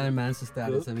 Even for Marilyn Manson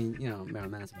status, I mean,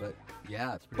 Marilyn Manson, but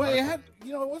yeah, it's pretty But it hardcore. had,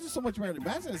 it wasn't so much Marilyn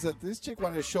Manson. It's that this chick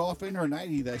wanted to show off in her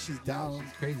 90 that she's down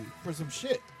crazy for some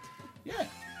shit. Yeah.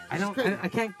 I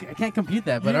can't compute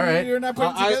that, but all right. You're not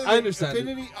putting together I understand.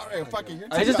 Infinity? All right, fuck it.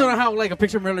 I just don't know how like a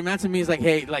picture of Marilyn Manson means like,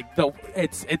 hey, like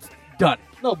it's done.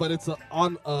 No, but it's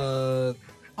on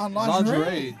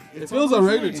lingerie. If it was a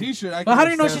regular T-shirt, But how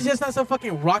do you know she's just not some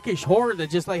fucking rockish whore that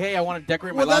just like, hey, I want to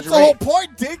decorate my Well, that's lingerie? the whole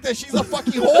point, Dick. That she's a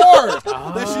fucking whore.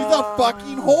 That she's a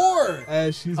fucking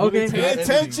whore. She's Okay. Pay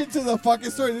attention to the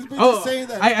fucking story. This bitch is saying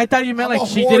that. I thought you meant I'm like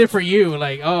a she whore. did it for you,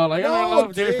 like I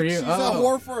No, did it for Dick, you. she's a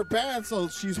whore for a band, so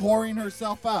she's whoring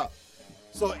herself out.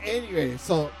 So anyway,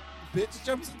 bitch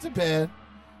jumps into bed,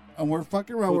 and we're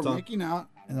fucking around, Hold we're on. making out,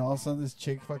 and all of a sudden this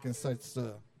chick fucking starts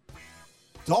to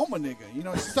dome a nigga.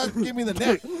 She starts to give me the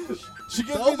neck. She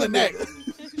gives me the neck.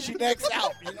 She necks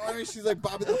out. You know what I mean? She's like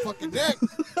bobbing the fucking neck.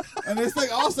 And this thing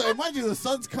also, and mind you, the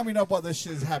sun's coming up while this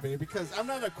shit is happening because I'm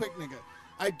not a quick nigga.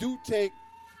 I do take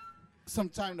some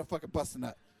time to fucking bust a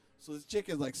nut. So this chick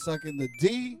is like sucking the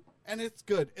D, and it's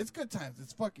good. It's good times.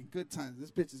 It's fucking good times.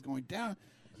 This bitch is going down,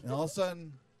 and all of a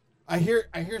sudden, I hear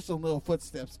some little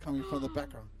footsteps coming from the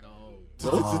background.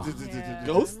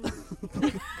 Ghost?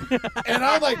 And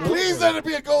I'm like, please let it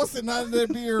be a ghost and not let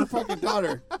it be your fucking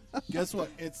daughter. Guess what?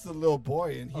 It's the little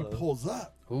boy, and he pulls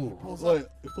up. Ooh. It pulls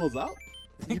out?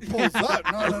 He pulls up.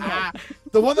 No.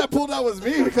 The one that pulled out was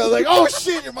me because like, oh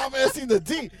shit, your mama has seen the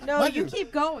D. No, Mind you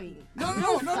keep going.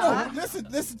 No.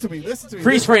 Listen to me.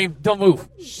 Freeze frame, don't move.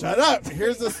 Shut up.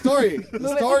 Here's the story.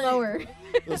 Move it slower.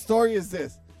 The story is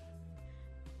this.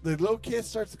 The little kid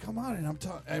starts to come out, and I'm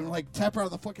like, tap her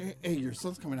on the fucking, hey, your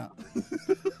son's coming out.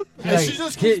 And she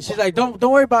just keeps, She's like, don't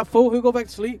worry about fool. He'll go back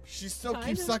to sleep. she still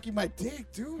keeps sucking my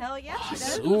dick, dude. Hell yeah, she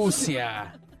does.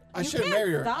 Sucia. I should have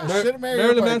married her. stop. I should have married her.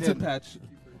 Marilyn but I Manson didn't. patch.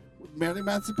 Marilyn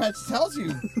Manson patch tells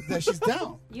you that she's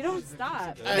down. You don't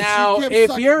stop. And Now, she kept if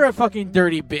sucking- you're a fucking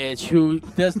dirty bitch who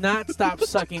does not stop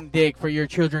sucking dick for your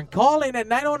children, call in at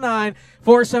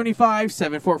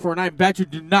 909-475-7449. Badger,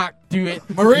 do not do it.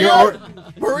 Maria,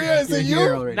 is it you?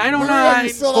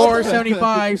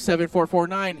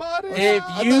 909-475-7449.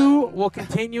 If you will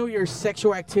continue your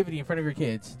sexual activity in front of your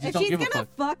kids, just If don't she's give a gonna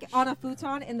fuck. fuck on a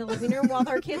futon in the living room while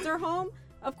her kids are home,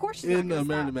 of course she's In not gonna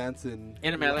Marilyn stop. Manson.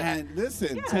 In a Marilyn. And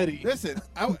listen, Teddy. Listen,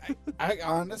 I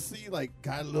honestly like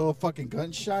got a little fucking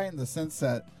gun shy in the sense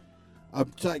that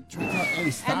I'm like trying to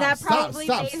hey, stop, And that stop, probably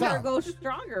stop, made stop. her go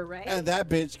stronger, right? And that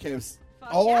bitch kept. Fuck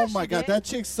Oh yeah, my she god, did. that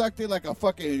chick sucked it like a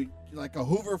fucking like a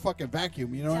Hoover fucking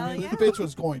vacuum. You know what I Hell mean? yeah. This bitch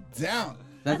was going down.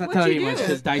 That's not What'd telling you you much do?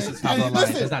 because Dyson's top And of the line.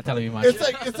 listen, It's not telling you much. It's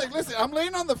like listen, I'm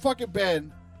laying on the fucking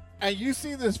bed, and you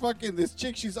see this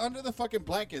chick. She's under the fucking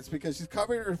blankets because she's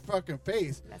covering her fucking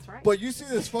face. That's right. But you see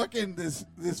this fucking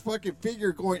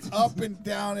figure going up and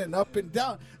down and up and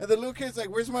down, and the little kid's like,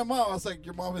 "Where's my mom?" I was like,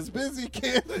 "Your mom is busy,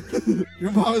 kid.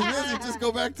 Your mom is busy. Just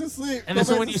go back to sleep." And Go this is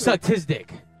back when to you sleep." sucked his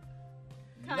dick.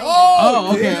 No.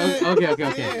 Oh, okay, dude.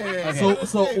 okay. Yeah.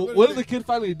 So what did the kid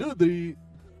finally do? Did he?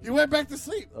 He went back to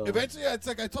sleep. Oh. Eventually, it's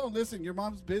like I told him, "Listen, your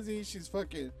mom's busy. She's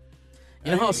fucking."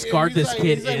 You know how And scarred he's this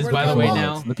kid he's like, is, "Where's by the my way, mom?"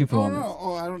 now? Looking for Oh woman. no!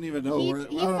 Oh, I don't even know. He I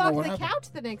don't know fucked what the happened. couch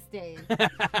the next day.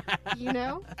 You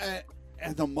know?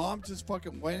 And the mom just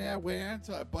fucking went at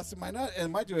until I busted my nut.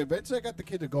 And mind you, eventually I got the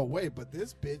kid to go away, but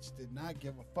this bitch did not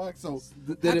give a fuck. So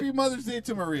happy Mother's Day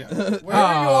to Maria. Wherever you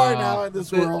are now in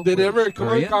this world. Did it ever come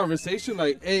Maria? in conversation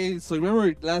like, hey, so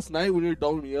remember last night when you were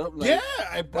doling me up? Like,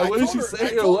 Yeah, what did she told her- say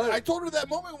I or told, what? I told her that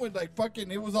moment when like fucking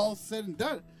it was all said and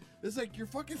done. It's like your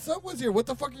fucking son was here. What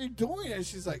the fuck are you doing? And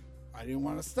she's like, I didn't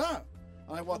want to stop.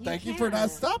 I'm like, well, thank you for not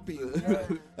stopping. You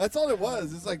know? That's all it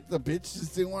was. It's like the bitch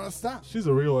just didn't want to stop. She's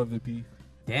a real MVP.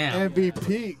 Damn.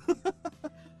 MVP.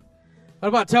 What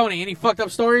about Tony? Any fucked up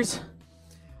stories?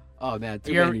 Oh man,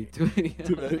 too You're- many.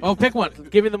 Oh, pick one.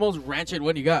 Give me the most ratchet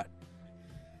one you got.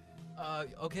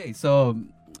 Okay, so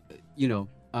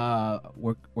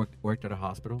worked at a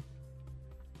hospital,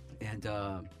 and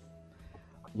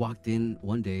walked in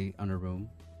one day on a room,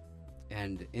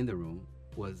 and in the room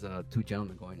was two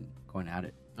gentlemen going at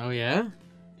it. Oh yeah.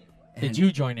 Did And-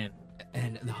 you join in?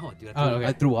 And no, dude, Oh, okay.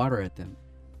 I threw water at them.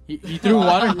 You threw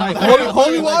water? Like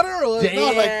holy water? Or what?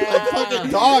 No, like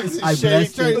fucking dogs and I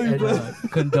shit. blessed it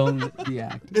and condone the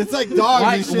act. It's like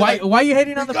dogs and shit. Why are you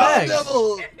hating on the God, fags?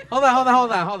 devil.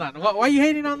 Hold on. Why are you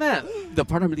hating on them? The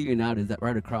part I'm leaving out is that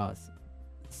right across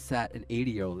sat an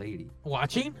 80-year-old lady.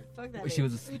 Watching? She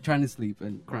was trying to sleep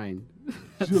and crying.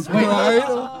 She was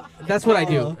crying? That's what I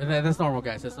do. That's normal,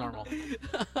 guys. That's normal.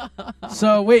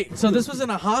 So this was in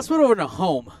a hospital or in a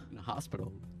home? In a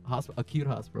hospital. A cute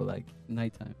hospital, like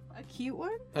nighttime. A cute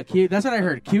one? A cute. That's what I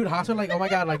heard. Cute hospital. Like, oh my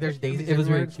god, like there's daisies. It was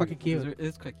everywhere. very It's fucking cute. It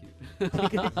was quite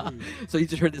cute. So you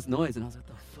just heard this noise, and I was like,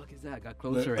 "The fuck is that?" Got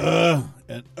closer.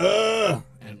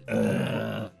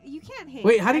 You can't hate.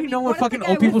 Wait, how do you mean, know what what if fucking the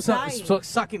guy old people was dying?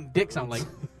 sucking dick sound like?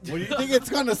 What do you think it's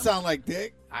gonna sound like,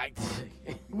 Dick? I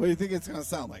What do you think it's gonna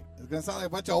sound like? It's gonna sound like a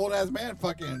bunch of old ass man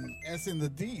fucking S-ing the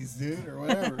D's, dude, or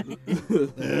whatever.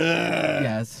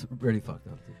 Yeah, it's really fucked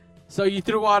up. Dude. So you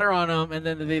threw water on them, and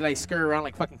then they like scurry around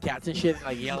like fucking cats and shit,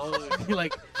 like yellow,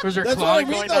 like was their That's claw what I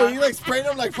mean, going though. down? You like sprayed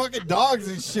them like fucking dogs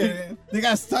and shit. They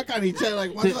got stuck on each other.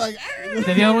 Like one's like, Did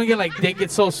the other one get like dick get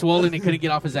so swollen he couldn't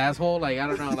get off his asshole? Like I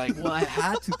don't know, like Well, I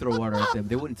had to throw water at them.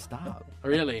 They wouldn't stop.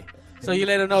 really. So you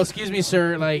let them know, excuse me,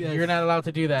 sir, like Yes. you're not allowed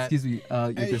to do that. Excuse me,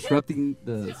 you're disrupting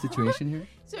the situation here.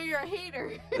 So you're a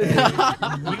hater.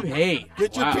 You hate.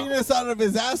 get your Wow. penis out of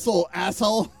his asshole,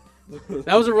 asshole.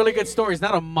 That was a really good story. It's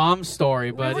not a mom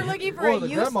story, but We're looking for a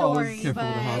you story,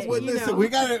 but Well, you listen, know.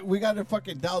 we got it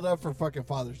fucking dialed up for fucking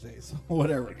Father's Day, so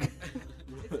whatever.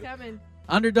 It's coming.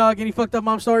 Underdog, any fucked up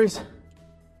mom stories?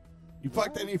 You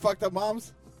fucked any fucked up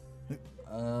moms?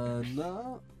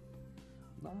 No.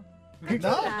 No.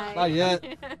 Not yet.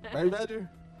 Mary Badger?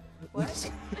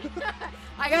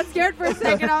 I got scared for a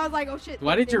second. I was like, oh shit.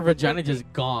 Why did your vagina just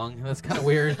gong? That's kind of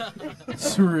weird.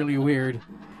 It's really weird.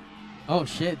 Oh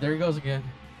shit, there he goes again.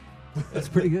 That's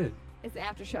pretty good. It's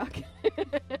aftershock.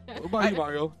 What about you,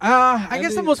 Mario? I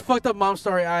guess the most fucked up mom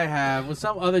story I have was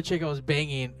some other chick I was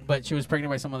banging, but she was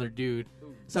pregnant by some other dude.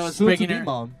 So I was banging her.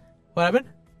 mom. What happened?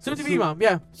 Soon to be mom,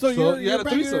 yeah. So So you're, you had you're a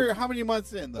banging threesome. her how many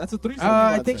months in? Though? That's a threesome.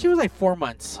 I think she was like 4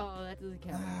 months. Oh, that doesn't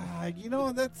count. You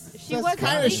know, that's She wasn't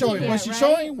kind of showing. leaking Was yet, she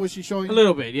right? showing? Was she showing? A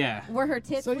little bit, yeah. Were her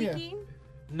tits So, yeah. leaking?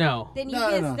 No. Then you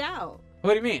No, missed no. out.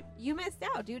 What do you mean? You missed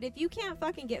out, dude. If you can't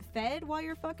fucking get fed while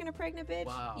you're fucking a pregnant bitch,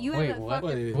 Wow. you Wait, haven't what?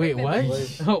 fucking Wait, what?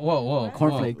 Wait. Oh, whoa.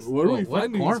 Cornflakes. Where are we What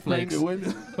finding cornflakes? these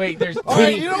pregnant women? Wait, there's All right,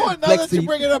 titty- you know what? Now Flex that you feet.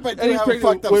 bring it up, I do Any have a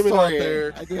pregnant fucked up women out story.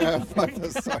 there? I do have a fucked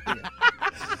up story.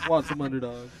 Want some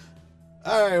underdog.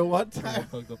 All right, one time.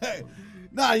 Fucked up.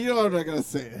 Nah, you know what I'm not gonna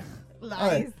say it. lies. All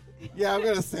right. Yeah, I'm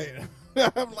gonna say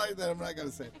it. I'm like that. I'm not gonna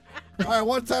say it. All right,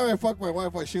 one time I fucked my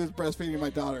wife while she was breastfeeding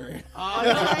my daughter.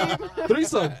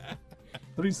 Threesome.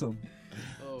 Threesome.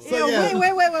 So, Ew, yeah.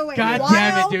 wait. God while,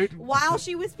 damn it, dude. While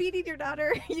she was feeding your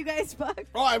daughter, you guys fucked.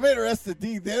 Oh, I made her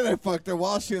STD. Then I fucked her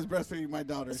while she was breastfeeding my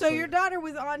daughter. So your daughter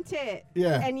was on tit.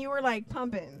 Yeah. And you were like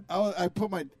pumping. I put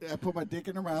my dick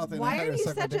in her mouth and I Why had are her you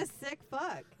suck my such a dick. sick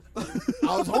fuck?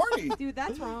 I was horny. Dude,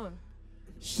 that's wrong.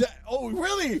 Oh,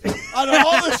 really? Out of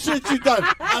all the shit you've done,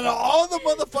 out of all the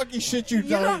motherfucking shit you've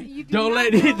done, You do Don't not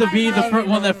let know it my be the life.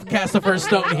 one that cast the first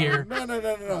stone here.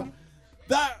 No.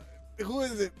 That who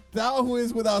is it? Thou who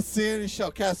is without sin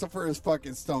shall cast the first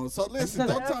fucking stone. So listen,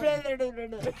 don't tell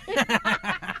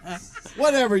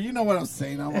whatever. You know what I'm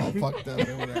saying. I'm all fucked up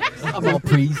or whatever. I'm all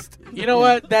priest. You know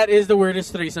what? That is the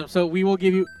weirdest threesome. So we will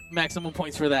give you maximum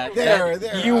points for that. There.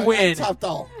 You I win. topped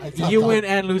all. I topped You all. win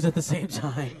and lose at the same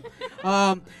time.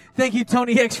 Thank you,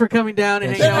 Tony X, for coming down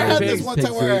and Then hanging I out had with this me. one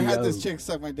time where I had this chick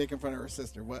suck my dick in front of her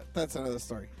sister. What? That's another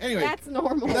story. Anyway, That's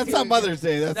normal. that's dude. not Mother's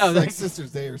Day. That's No, like that's-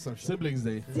 Sister's Day or some shit. Siblings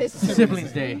Day.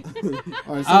 Siblings Day.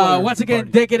 All right, so whatever. Once again,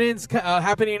 Decadence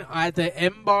happening at the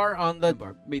M Bar on the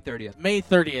May 30th. May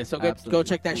 30th. So go Absolutely.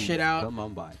 check that Please, shit out. Come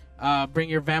on by. Bring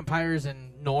your vampires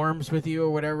and norms with you or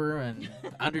whatever, and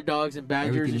underdogs and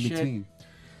badgers Everything and in shit. between.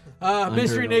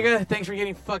 Mystery Unheard of. nigga, thanks for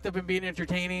getting fucked up and being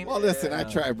entertaining. Well, listen, I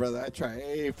try, brother. I try.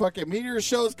 Hey, fucking Meteors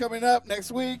show's coming up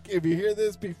next week. If you hear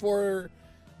this before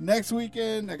next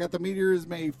weekend, I got the Meteors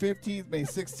May 15th, May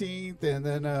 16th, and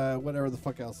then whatever the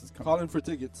fuck else is coming. Call in for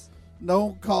tickets.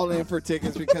 Don't call in for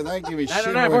tickets because I ain't give a shit.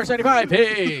 909-475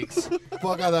 pigs.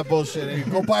 Fuck all that bullshit. Hey,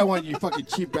 go buy one, you fucking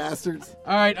cheap bastards.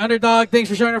 All right, Underdog, thanks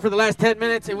for showing up for the last 10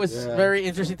 minutes. It was Yeah. very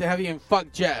interesting to have you, and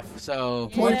fuck Jeff.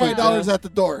 So $25 at the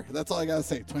door. That's all I gotta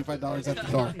say. $25 at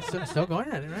the door. Still going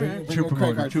at it, right? Bring your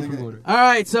credit card, take it. All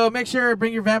right, so make sure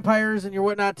bring your vampires and your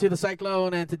whatnot to the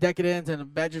Cyclone and to Decadence and the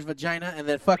Badger's Vagina, and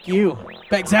then fuck you.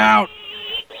 Pegs out.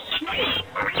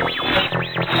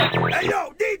 Hey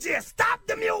yo, DJ, stop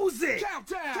the music!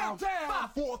 Countdown! 5,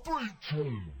 4, 3,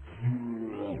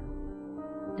 2.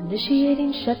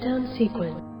 Initiating shutdown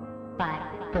sequence.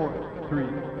 5, 4, 3,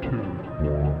 2,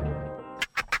 1.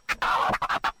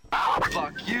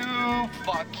 Fuck you,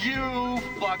 fuck you,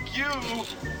 fuck you.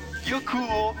 You're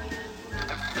cool.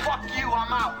 Fuck you,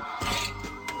 I'm out.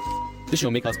 This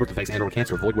show may cause birth defects and/or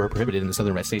cancer. Void where prohibited in the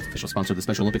Southern Red States. Official sponsor of the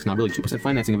Special Olympics. Not really. 2%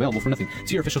 financing available for nothing.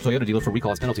 See your official Toyota dealer for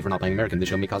recall as penalty for not buying American. This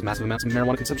show may cause massive amounts of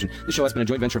marijuana consumption. This show has been a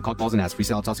joint venture of cockballs and ass. Free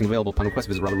salad tossing available upon request.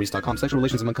 Visit robertreese.com. Sexual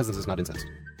relations among cousins is not incest.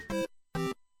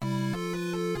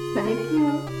 Thank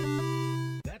you.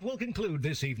 That will conclude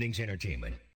this evening's entertainment.